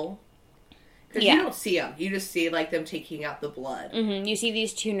 people. Because you don't see them. You just see, like, them taking out the blood. Mm-hmm. You see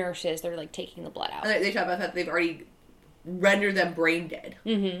these 2 nurses, they're, like, taking the blood out. And they talk about that they've already rendered them brain dead.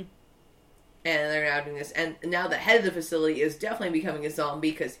 Mm-hmm. And they're now doing this. And now the head of the facility is definitely becoming a zombie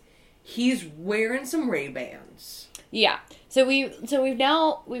because he's wearing some Ray-Bans. Yeah. So we've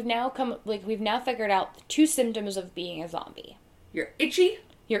now figured out the 2 symptoms of being a zombie. You're itchy.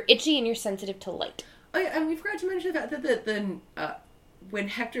 You're itchy and you're sensitive to light. Oh, yeah, and we forgot to mention the fact that when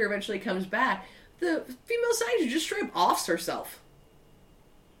Hector eventually comes back, the female scientist just straight up offs herself.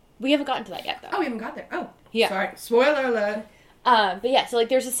 We haven't gotten to that yet, though. Oh, we haven't got there. Oh, yeah. Sorry. Spoiler alert. But yeah, so, like,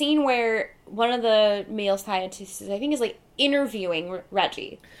 there's a scene where one of the male scientists, I think, is, like, interviewing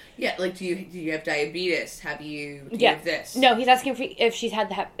Reggie. Yeah, like, do you have diabetes? Do you have this? No, he's asking if she's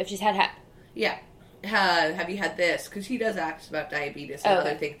had hep. Yeah. Have you had this? Because he does ask about diabetes and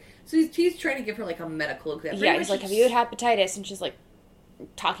other things. So he's trying to give her, like, a medical exam. Yeah, he's like, have you had hepatitis? And she's, like,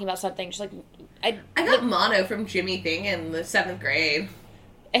 talking about something. She's like, I got mono from Jimmy Thing in the 7th grade.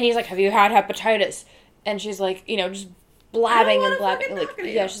 And he's like, have you had hepatitis? And she's like, just blabbing and blabbing. Like,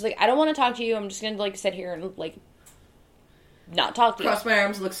 yeah, she's like, I don't want to talk to you. I'm just going to, like, sit here and, like, not talk to you. Cross my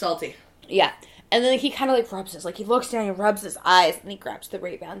arms, look salty. Yeah. And then he kind of, like, rubs his, like, he looks down and rubs his eyes, and he grabs the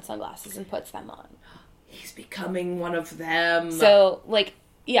Ray-Ban sunglasses and puts them on. He's becoming one of them. So, like,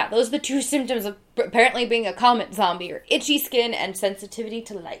 yeah, those are the 2 symptoms of apparently being a comet zombie, or itchy skin and sensitivity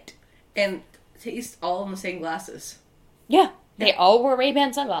to light. And taste all in the same glasses. Yeah. They all wore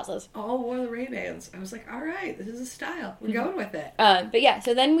Ray-Ban sunglasses. All wore the Ray-Bans. I was like, all right, this is a style. We're going with it. But yeah,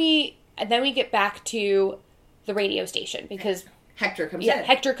 so then we get back to the radio station because Hector comes in.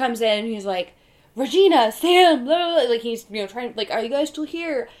 Hector comes in and he's like, Regina, Sam, blah, blah, blah. Like, he's, trying, like, are you guys still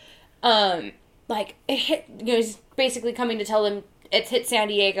here? Like, it hit, he's basically coming to tell them it's hit San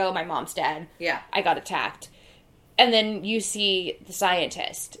Diego, my mom's dead. Yeah. I got attacked. And then you see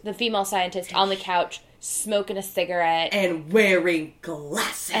the female scientist on the couch, smoking a cigarette. And wearing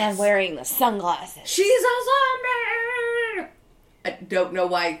glasses. And wearing the sunglasses. She's a zombie! I don't know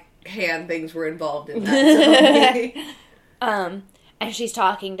why hand things were involved in that zombie. And she's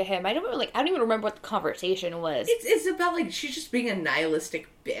talking to him. I don't even remember what the conversation was. It's about, like, she's just being a nihilistic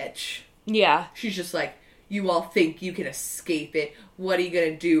bitch. Yeah. She's just like, you all think you can escape it. What are you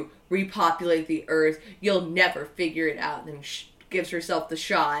gonna do? Repopulate the earth. You'll never figure it out. And then she gives herself the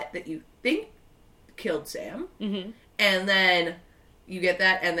shot that you think killed Sam. Mm-hmm. And then you get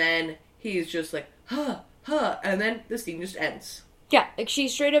that, and then he's just like, huh, and then the scene just ends. Yeah, like, she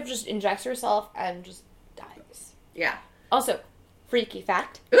straight up just injects herself and just dies. Yeah. Also, freaky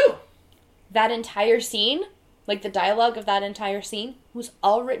fact. Ooh! That entire scene, like, the dialogue of that entire scene, was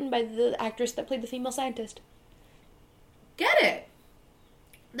all written by the actress that played the female scientist. Get it!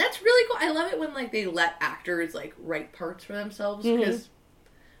 That's really cool. I love it when, like, they let actors, like, write parts for themselves, because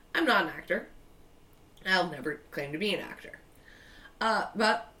I'm not an actor. I'll never claim to be an actor.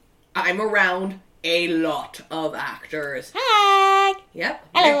 But I'm around a lot of actors. Hi! Yep.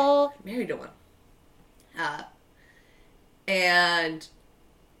 Hello! Married to one. And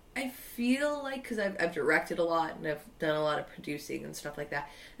I feel like, because I've directed a lot and I've done a lot of producing and stuff like that,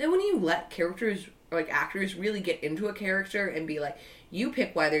 then when you let characters, or like actors, really get into a character and be like, you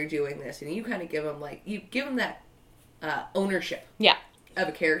pick why they're doing this, and you kind of give them, like, you give them that ownership of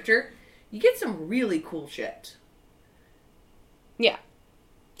a character, you get some really cool shit. Yeah.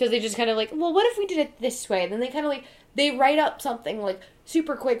 Because they just kind of like, well, what if we did it this way? And then they kind of like, they write up something like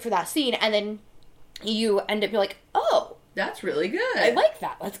super quick for that scene, and then you end up like, oh, that's really good. I like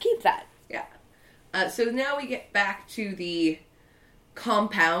that. Let's keep that. Yeah. So now we get back to the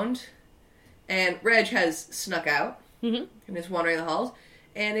compound, and Reg has snuck out and is wandering the halls,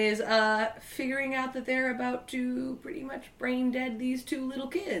 and is figuring out that they're about to pretty much brain dead these 2 little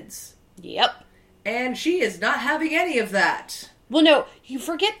kids. Yep. And she is not having any of that. Well, no, you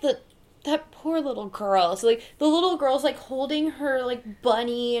forget that poor little girl. So, like, the little girl's, like, holding her, like,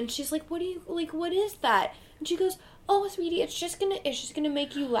 bunny, and she's like, what is that? And she goes, oh, sweetie, it's just gonna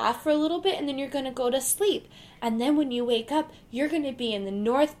make you laugh for a little bit, and then you're gonna go to sleep. And then when you wake up, you're gonna be in the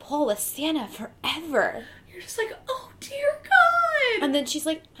North Pole with Santa forever. You're just like, oh, dear God. And then she's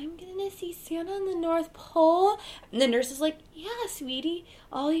like, I'm gonna see Santa on the North Pole. And the nurse is like, yeah, sweetie,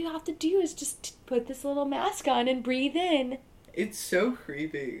 all you have to do is just put this little mask on and breathe in. It's so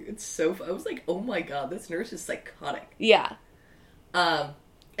creepy. It's so... I was like, oh my God, this nurse is psychotic. Yeah. And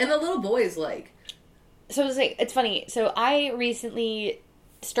the little boy is like... So it's funny. So I recently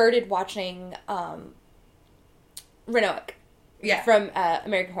started watching Renoic. Yeah. From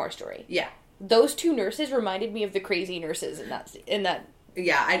American Horror Story. Yeah. Those two nurses reminded me of the crazy nurses in that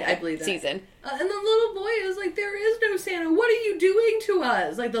yeah, I believe that. season. And the little boy is like, there is no Santa. What are you doing to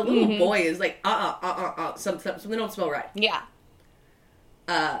us? Like, the little boy is like, something don't smell right. Yeah.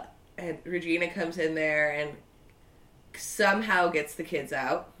 And Regina comes in there and somehow gets the kids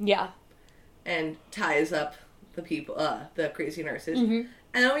out. Yeah. And ties up the people, the crazy nurses. Mm-hmm.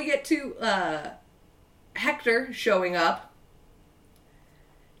 And then we get to Hector showing up.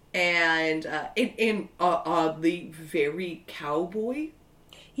 And in oddly very cowboy.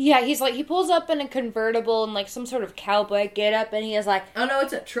 Yeah, he pulls up in a convertible and, like, some sort of cowboy getup, and he is like... Oh, no,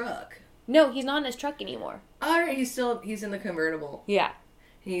 it's a truck. No, he's not in his truck anymore. Alright, he's in the convertible. Yeah.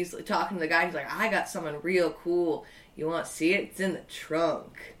 He's talking to the guy. He's like, I got something real cool. You want to see it? It's in the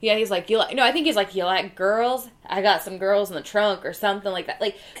trunk. Yeah, he's like, I think he's like, you like girls? I got some girls in the trunk or something like that.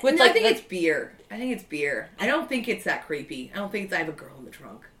 Like, with No, like, I think it's beer. I don't think it's that creepy. I don't think it's I have a girl in the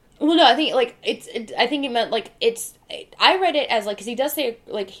trunk. Well, no, I think, like, I think it meant, like, I read it as, like, because he does say,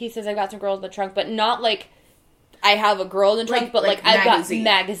 like, he says, I got some girls in the trunk, but not, like, I have a girl in the trunk, but, like I've got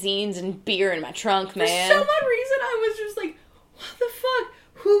magazines and beer in my trunk, man. For some odd reason, I was just like, what the fuck?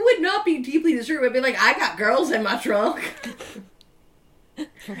 Who would not be deeply disturbed but be like, I got girls in my trunk?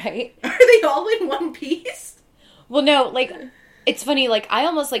 Right? Are they all in one piece? Well, no, like, it's funny, like, I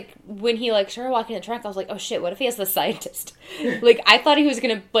almost, like, when he, like, started walking in the trunk, I was like, oh shit, what if he has the scientist? Like, I thought he was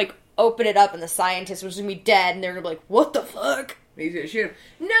gonna, like, open it up and the scientist was gonna be dead, and they're gonna be like, what the fuck? He's gonna shoot him.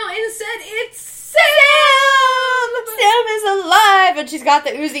 No, instead, it's Sam! Sam is alive! And she's got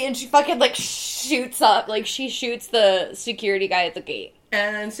the Uzi, and she fucking, like, shoots up, like, she shoots the security guy at the gate.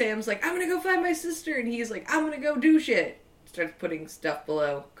 And then Sam's like, I'm gonna go find my sister, and he's like, I'm gonna go do shit. Starts putting stuff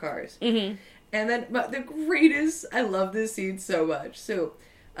below cars. Mm-hmm. And then, but the greatest, I love this scene so much. So,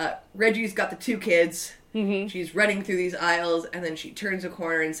 Reggie's got the two kids. Mm-hmm. She's running through these aisles, and then she turns a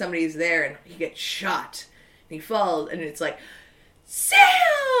corner, and somebody's there, and he gets shot. And he falls, and it's like, Sam!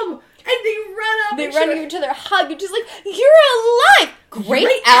 And they run up. They and run you to their hug, and just like, you're alive!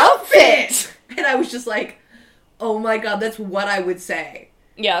 Great outfit! And I was just like, oh my god, that's what I would say.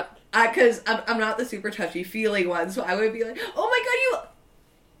 Yep. Because I'm not the super touchy-feely one, so I would be like, oh my god, you...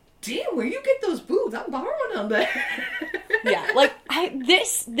 Damn, where you get those boobs? I'm borrowing on that. Yeah, like,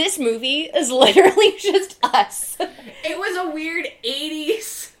 this movie is literally just us. It was a weird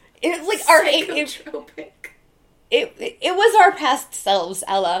 80s It was like our psychotropic. It was our past selves,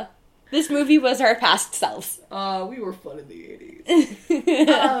 Ella. This movie was our past selves. We were fun in the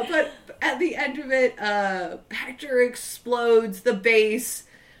 80s. But at the end of it, Hector explodes the base.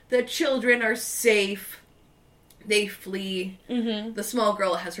 The children are safe. They flee. Mm-hmm. The small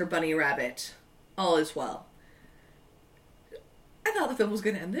girl has her bunny rabbit. All is well. I thought the film was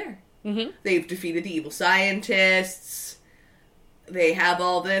going to end there. Mm-hmm. They've defeated the evil scientists. They have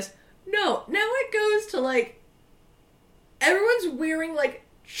all this. No, now it goes to, like, everyone's wearing, like,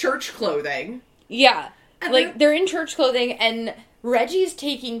 church clothing. Yeah. And like, they're in church clothing, and Reggie's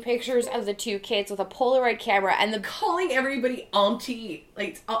taking pictures of the two kids with a Polaroid camera, and calling everybody Auntie.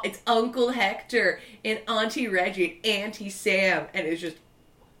 Like, it's Uncle Hector and Auntie Reggie and Auntie Sam, and it's just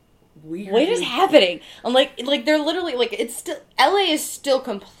weird. What is happening? I'm like, they're literally, like, it's still, LA is still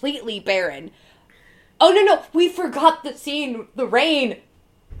completely barren. Oh, no, we forgot the scene, the rain.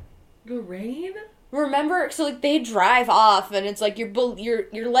 The rain? Remember, so like they drive off, and it's like you're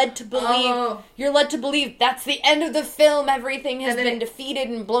led to believe you're led to believe that's the end of the film. Everything has been defeated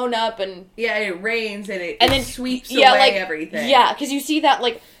and blown up, and yeah, it rains and it then sweeps away everything. Yeah, because you see that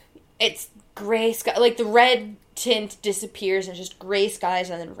like it's gray sky, like the red tint disappears and it's just gray skies,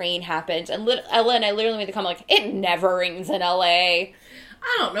 and then rain happens. And Ella and I literally made the comment like, it never rains in LA. I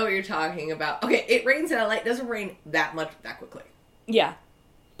don't know what you're talking about. Okay, it rains in LA. It doesn't rain that much that quickly. Yeah,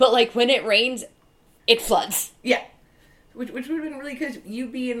 but like when it rains, it floods. Yeah. Which would have been really because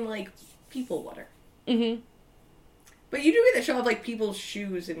you'd be in, like, people water. Mm-hmm. But you do get that shot of, like, people's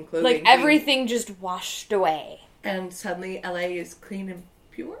shoes and clothing. Like, everything just washed away. And suddenly LA is clean and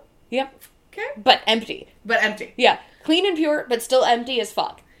pure? Yep. Okay. But empty. But empty. Yeah. Clean and pure, but still empty as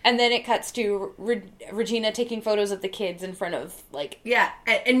fuck. And then it cuts to Regina taking photos of the kids in front of, like... Yeah,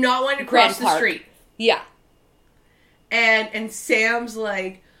 and not wanting to cross the street. Yeah. And Sam's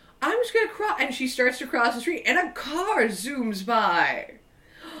like, I'm just gonna cross... And she starts to cross the street, and a car zooms by.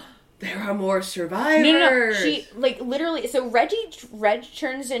 There are more survivors. No. She, like, literally... So Reg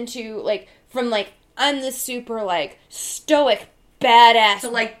turns into, like, from, like, I'm the super, like, stoic, badass to,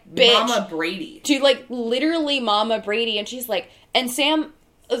 like, bitch. Mama Brady. To, like, literally Mama Brady. And she's like... And Sam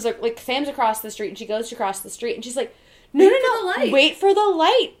is, like, Sam's across the street, and she goes to cross the street, and she's like, No. Wait for the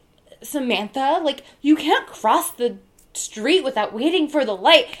light, Samantha. Like, you can't cross the street without waiting for the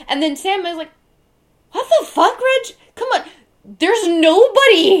light. And then Sam is like, what the fuck, Reg? Come on. There's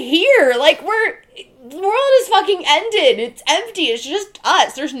nobody here. Like, the world is fucking ended. It's empty. It's just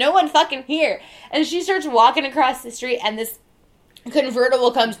us. There's no one fucking here. And she starts walking across the street, and this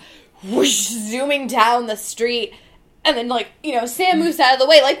convertible comes whoosh, zooming down the street. And then, like, you know, Sam moves out of the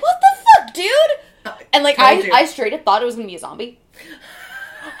way. Like, what the fuck, dude? And, like, I straight up thought it was going to be a zombie.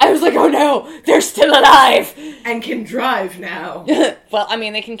 I was like, oh no, they're still alive. And can drive now. Well, I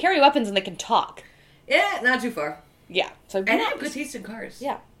mean, they can carry weapons and they can talk. Yeah, not too far. Yeah. So and have good taste in cars.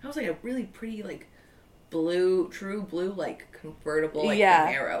 Yeah. I was like a really pretty, like, true blue, like, convertible, like,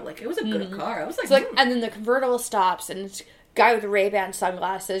 yeah. Camaro. Like, it was a good car. I was like, so, like, and then the convertible stops, and it's a guy with the Ray-Ban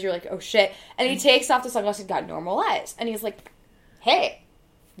sunglasses. You're like, oh shit. And he takes off the sunglasses and got normal eyes. And he's like, hey,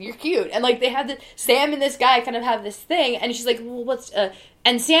 you're cute. And, like, they have Sam and this guy kind of have this thing, and she's like, well, what's,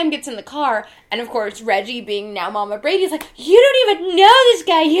 and Sam gets in the car, and of course, Reggie, being now Mama Brady, is like, you don't even know this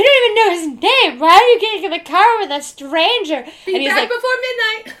guy, you don't even know his name, why are you getting in the car with a stranger? Be and he's back like, before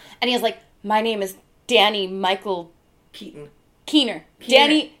midnight! And he's like, my name is Danny Michael... Keener.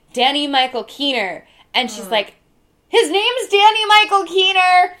 Danny Michael Keener. And she's like, his name is Danny Michael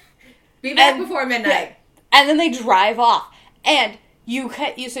Keener! Be back before midnight. Yeah. And then they drive off. And...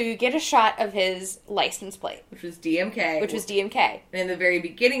 So you get a shot of his license plate. Which was DMK. And in the very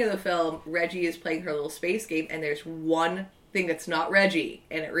beginning of the film, Reggie is playing her little space game, and there's one thing that's not Reggie,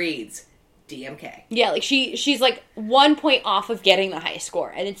 and it reads DMK. Yeah, like she's like 1 point off of getting the high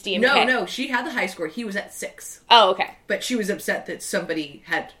score, and it's DMK. No, she had the high score. He was at 6. Oh, okay. But she was upset that somebody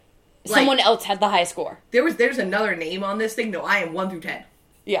had... Someone else had the high score. There's another name on this thing. No, I am 1 through 10.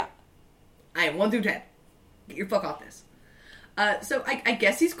 Yeah. I am 1 through 10. Get your fuck off this. So I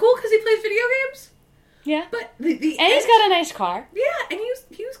guess he's cool because he plays video games. Yeah. But and he's got a nice car. Yeah, and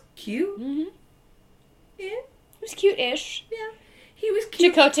he was cute. Mm-hmm. Yeah. He was cute-ish. Yeah. He was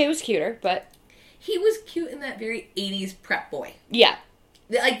cute. Chakotay was cuter, but... He was cute in that very 80s prep boy. Yeah.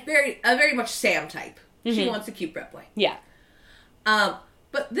 Like, very much Sam type. Mm-hmm. She wants a cute prep boy. Yeah.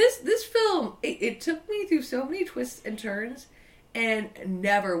 But this film, it took me through so many twists and turns, and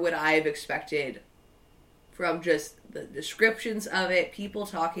never would I have expected, from just the descriptions of it, people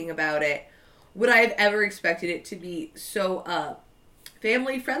talking about it, would I have ever expected it to be so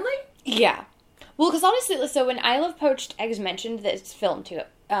family friendly? Yeah. Well, because honestly, so when I Love Poached Eggs mentioned this film to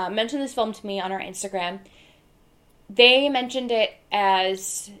me on our Instagram, they mentioned it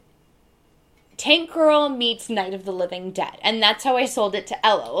as Tank Girl meets Night of the Living Dead. And that's how I sold it to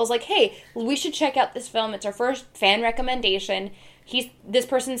Ella. I was like, hey, we should check out this film. It's our first fan recommendation. This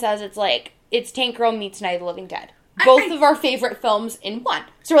person says it's Tank Girl meets Night of the Living Dead. Both of our favorite films in one.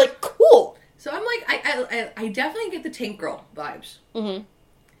 So we're like, cool. So I'm like, I definitely get the Tank Girl vibes. Mm-hmm.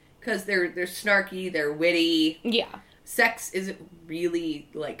 Because they're snarky, they're witty. Yeah. Sex isn't really,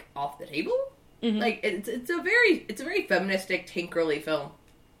 like, off the table. Mm-hmm. Like, it's a very feministic, Tank Girly film.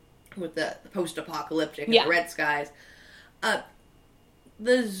 With the post-apocalyptic and the red skies.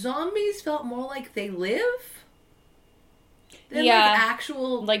 The zombies felt more like They Live than like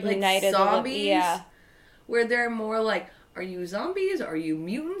actual like Night zombies. Yeah. Where they're more like, are you zombies? Are you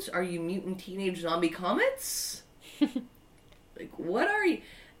mutants? Are you mutant teenage zombie comets? Like, what are you?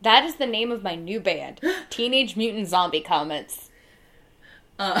 That is the name of my new band. Teenage Mutant Zombie Comets.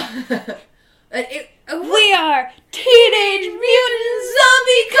 We are Teenage Mutant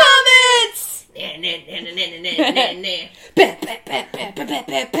Zombie Comets!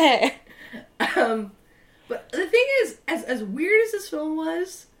 But the thing is, as weird as this film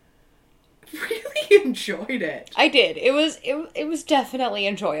was, I really enjoyed it. I did. It was definitely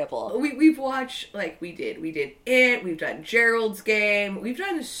enjoyable. We've watched, like, we did It, we've done Gerald's Game, we've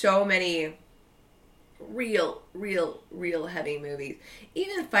done so many real heavy movies.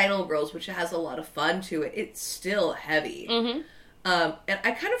 Even Final Girls, which has a lot of fun to it, it's still heavy. Mm-hmm. And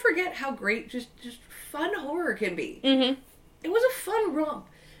I kind of forget how great just fun horror can be. Mm-hmm. It was a fun romp.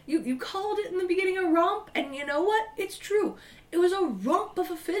 You called it in the beginning a romp, and you know what? It's true. It was a romp of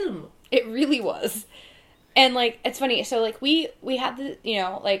a film. It really was. And, like, it's funny. So, like, we had the, you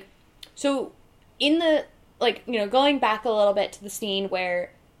know, like, so in the, like, you know, going back a little bit to the scene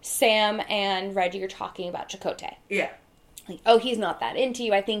where Sam and Reggie are talking about Chakotay. Yeah. Like, oh, he's not that into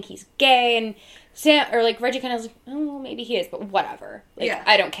you. I think he's gay. And Sam, or, like, Reggie kind of was like, oh, maybe he is, but whatever. Like, Yeah.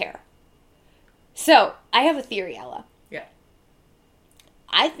 I don't care. So, I have a theory, Ella. Yeah.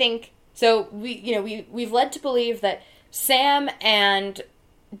 I think, so we've led to believe that Sam and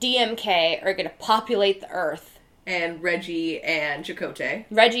DMK are going to populate the Earth. And Reggie and Chakotay.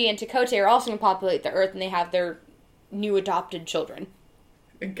 Reggie and Chakotay are also going to populate the Earth, and they have their new adopted children.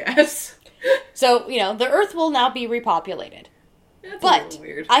 I guess. So, you know, the Earth will now be repopulated. That's a But little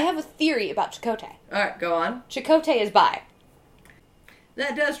weird. I have a theory about Chakotay. Alright, go on. Chakotay is bi.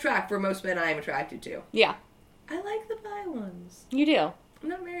 That does track for most men I am attracted to. Yeah, I like the bi ones. you do. I'm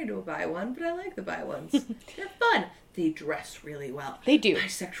not married to a bi one, but I like the bi ones. They're fun. They dress really well. They do.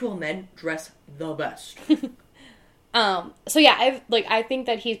 Bisexual men dress the best. So yeah, I think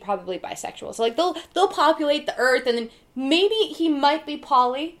that he's probably bisexual. So like they'll populate the Earth, and then maybe he might be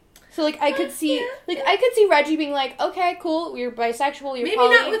poly. So like I could see Reggie being like, okay, cool, you're bisexual, you're Maybe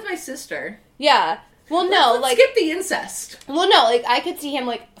poly. not with my sister. Yeah. Well, no, Let's like skip the incest. well, no, like I could see him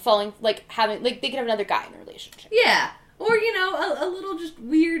like falling, like having, like they could have another guy in the relationship. Yeah. Or, you know, a little just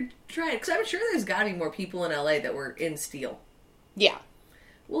weird try. Because I'm sure there's got to be more people in LA that were in Steel. Yeah.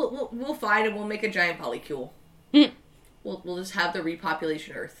 We'll find and we'll make a giant polycule. Mm. We'll just have the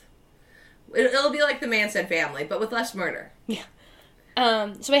repopulation Earth. It'll be like the Manson family, but with less murder. Yeah.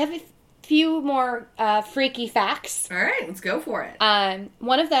 So I have a few more freaky facts. All right, let's go for it.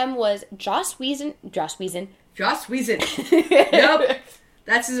 One of them was Joss Whedon. Joss Whedon. Nope.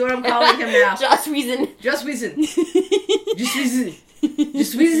 That's what I'm calling him now. Joss Whedon. Joss Whedon. Joss Whedon.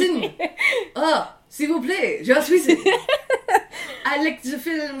 Joss Whedon. Oh, s'il vous plaît, Joss Whedon. I like the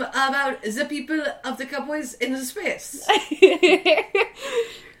film about the people of the Cowboys in the space.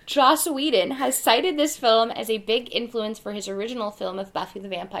 Joss Whedon has cited this film as a big influence for his original film of Buffy the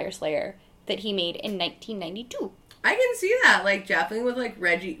Vampire Slayer that he made in 1992. I can see that, like, definitely with, like,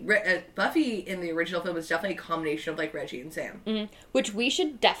 Buffy in the original film was definitely a combination of, like, Reggie and Sam. Mm-hmm. Which we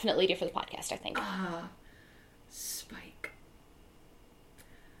should definitely do for the podcast, I think. Spike.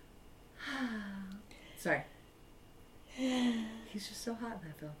 Sorry. He's just so hot in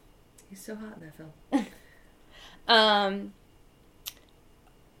that film. He's so hot in that film.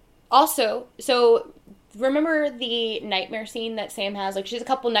 Also, so remember the nightmare scene that Sam has? Like, she has a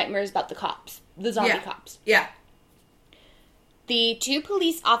couple nightmares about the cops, the zombie cops. Yeah. The two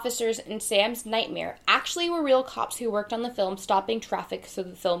police officers in Sam's nightmare actually were real cops who worked on the film, stopping traffic so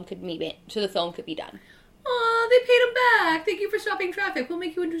the film could be done. Aw, they paid him back. Thank you for stopping traffic. We'll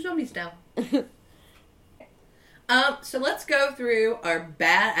make you into zombies now. So let's go through our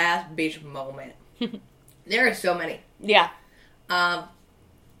badass bitch moment. There are so many. Yeah. I'm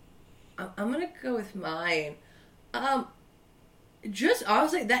gonna go with mine. Just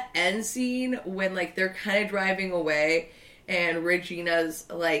honestly, that end scene when, like, they're kind of driving away and Regina's,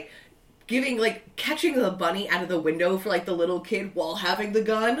 like, catching the bunny out of the window for, like, the little kid while having the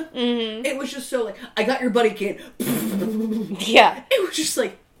gun. Mm-hmm. It was just so, like, I got your bunny, kid. Yeah. It was just,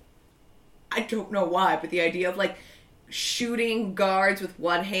 like, I don't know why, but the idea of, like, shooting guards with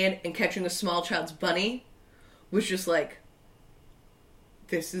one hand and catching a small child's bunny was just, like,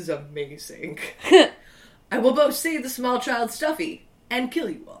 this is amazing. I will both save the small child Stuffy and kill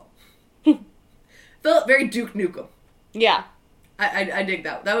you all. Felt very Duke Nukem. Yeah. I dig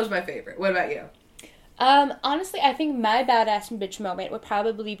that. That was my favorite. What about you? Honestly, I think my badass bitch moment would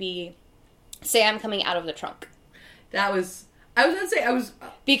probably be Sam coming out of the trunk. That was... I was going to say,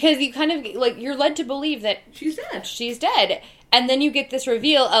 Because you kind of, like, you're led to believe that she's dead. She's dead. And then you get this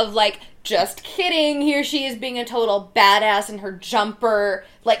reveal of, like, just kidding, here she is being a total badass in her jumper,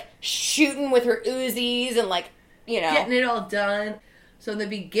 like, shooting with her Uzis and, like, you know. Getting it all done. So in the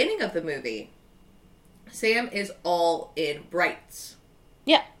beginning of the movie, Sam is all in brights.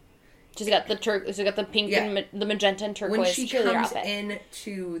 Yeah. She's got the pink and the magenta and turquoise when she cheerleader comes outfit.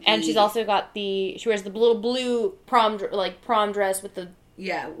 Into the... And she's also got she wears the little blue prom dress with the...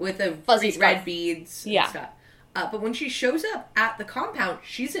 Yeah, with the fuzzy red beads and yeah. stuff. But when she shows up at the compound,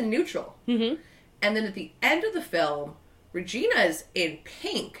 she's in neutral. Mm-hmm. And then at the end of the film, Regina's in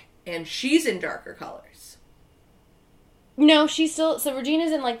pink, and she's in darker colors. No, she's still... So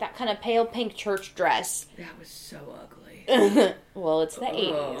Regina's in, like, that kind of pale pink church dress. That was so ugly. Well, it's the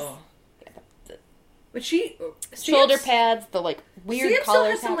 80s. But she Shoulder Sam's- pads, the like weird Sam still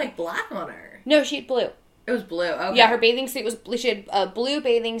colors. had some happening. like black on her. No, she had blue. It was blue. Okay. Yeah, her bathing suit was blue. She had a blue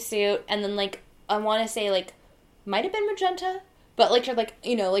bathing suit, and then like I want to say like might have been magenta, but like she had like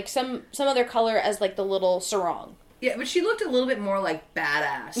like some other color as like the little sarong. Yeah, but she looked a little bit more like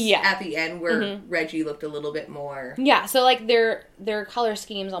badass. Yeah. At the end, where Reggie looked a little bit more. Yeah, so like their color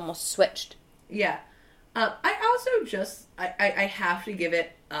schemes almost switched. Yeah. I also just I have to give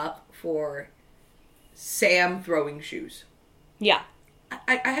it up for Sam throwing shoes. Yeah.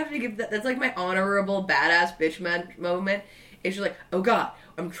 I have to give that's like my honorable badass bitch moment. It's just like, oh god,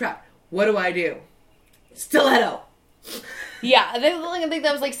 I'm trapped. What do I do? Stiletto. Yeah, I think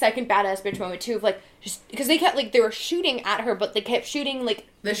that was like second badass bitch moment too. Of like just because they kept like they were shooting at her, but they kept shooting like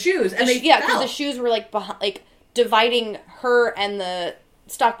The shoes and they because fell. the shoes were like behind, like dividing her and the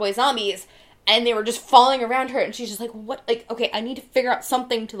Stockboy zombies, and they were just falling around her, and she's just like, what? Like, okay, I need to figure out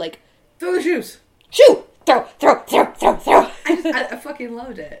something to like Throw the shoes. shoot, throw. I fucking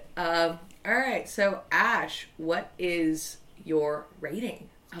loved it. All right, so Ash, what is your rating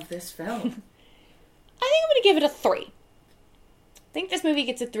of this film? I think I'm gonna give it a 3. I think this movie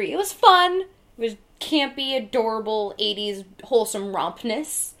gets a 3. It was fun. It was campy, adorable, 80s wholesome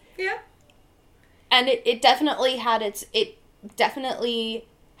rompness. Yeah. And it definitely had its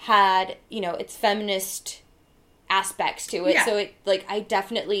feminist aspects to it. Yeah. So it like I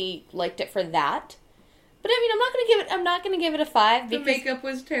definitely liked it for that. But I mean, I'm not gonna give it a 5 The because makeup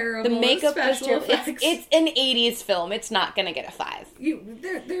was terrible. the makeup was special terrible. effects. It's an 80s film. It's not gonna get a 5.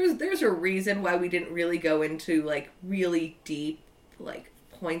 There's a reason why we didn't really go into like really deep like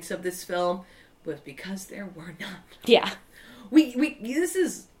points of this film, was because there were none. Yeah. I'm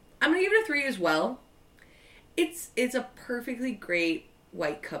gonna give it a 3 as well. It's a perfectly great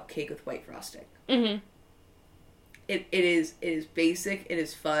white cupcake with white frosting. Mm-hmm. It is basic. It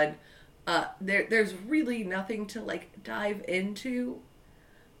is fun. There's really nothing to like dive into.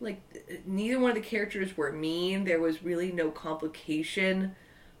 Like neither one of the characters were mean. There was really no complication.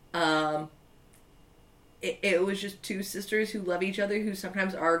 It was just two sisters who love each other who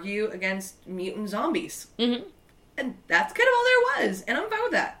sometimes argue against mutant zombies. Mm-hmm. And that's kind of all there was. And I'm fine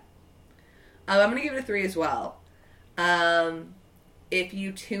with that. I'm going to give it a 3 as well. If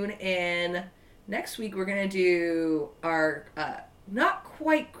you tune in next week, we're going to do our not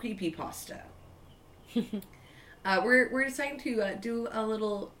quite creepypasta. We're deciding to do a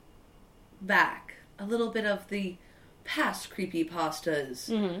little bit of the past creepypastas.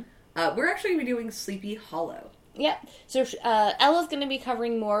 Mm-hmm. We're actually going to be doing Sleepy Hollow. Yep. So Ella's going to be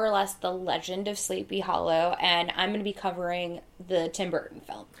covering more or less the legend of Sleepy Hollow, and I'm going to be covering the Tim Burton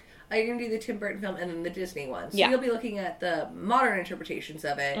film. You're going to do the Tim Burton film and then the Disney one. So Yeah. you'll be looking at the modern interpretations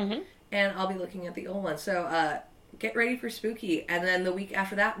of it, Mm-hmm. and I'll be looking at the old one. So get ready for spooky. And then the week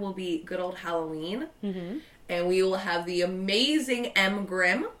after that will be good old Halloween. Mm-hmm. And we will have the amazing M.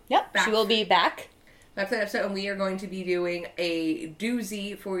 Grimm. Yep. Back. She will be back. Back to that episode, and we are going to be doing a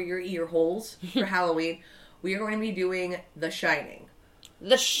doozy for your ear holes for Halloween. We are going to be doing The Shining.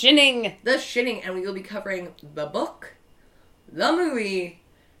 The Shining. The Shining, and we will be covering the book, the movie,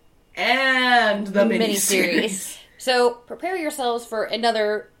 and the miniseries. So prepare yourselves for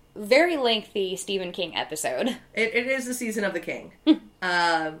another very lengthy Stephen King episode. It is the season of the king.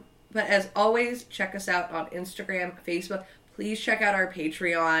 But as always, check us out on Instagram, Facebook. Please check out our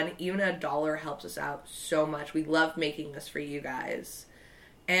Patreon. Even $1 helps us out so much. We love making this for you guys.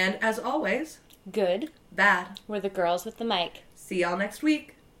 And as always, Good. bad. We're the girls with the mic. See y'all next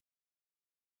week.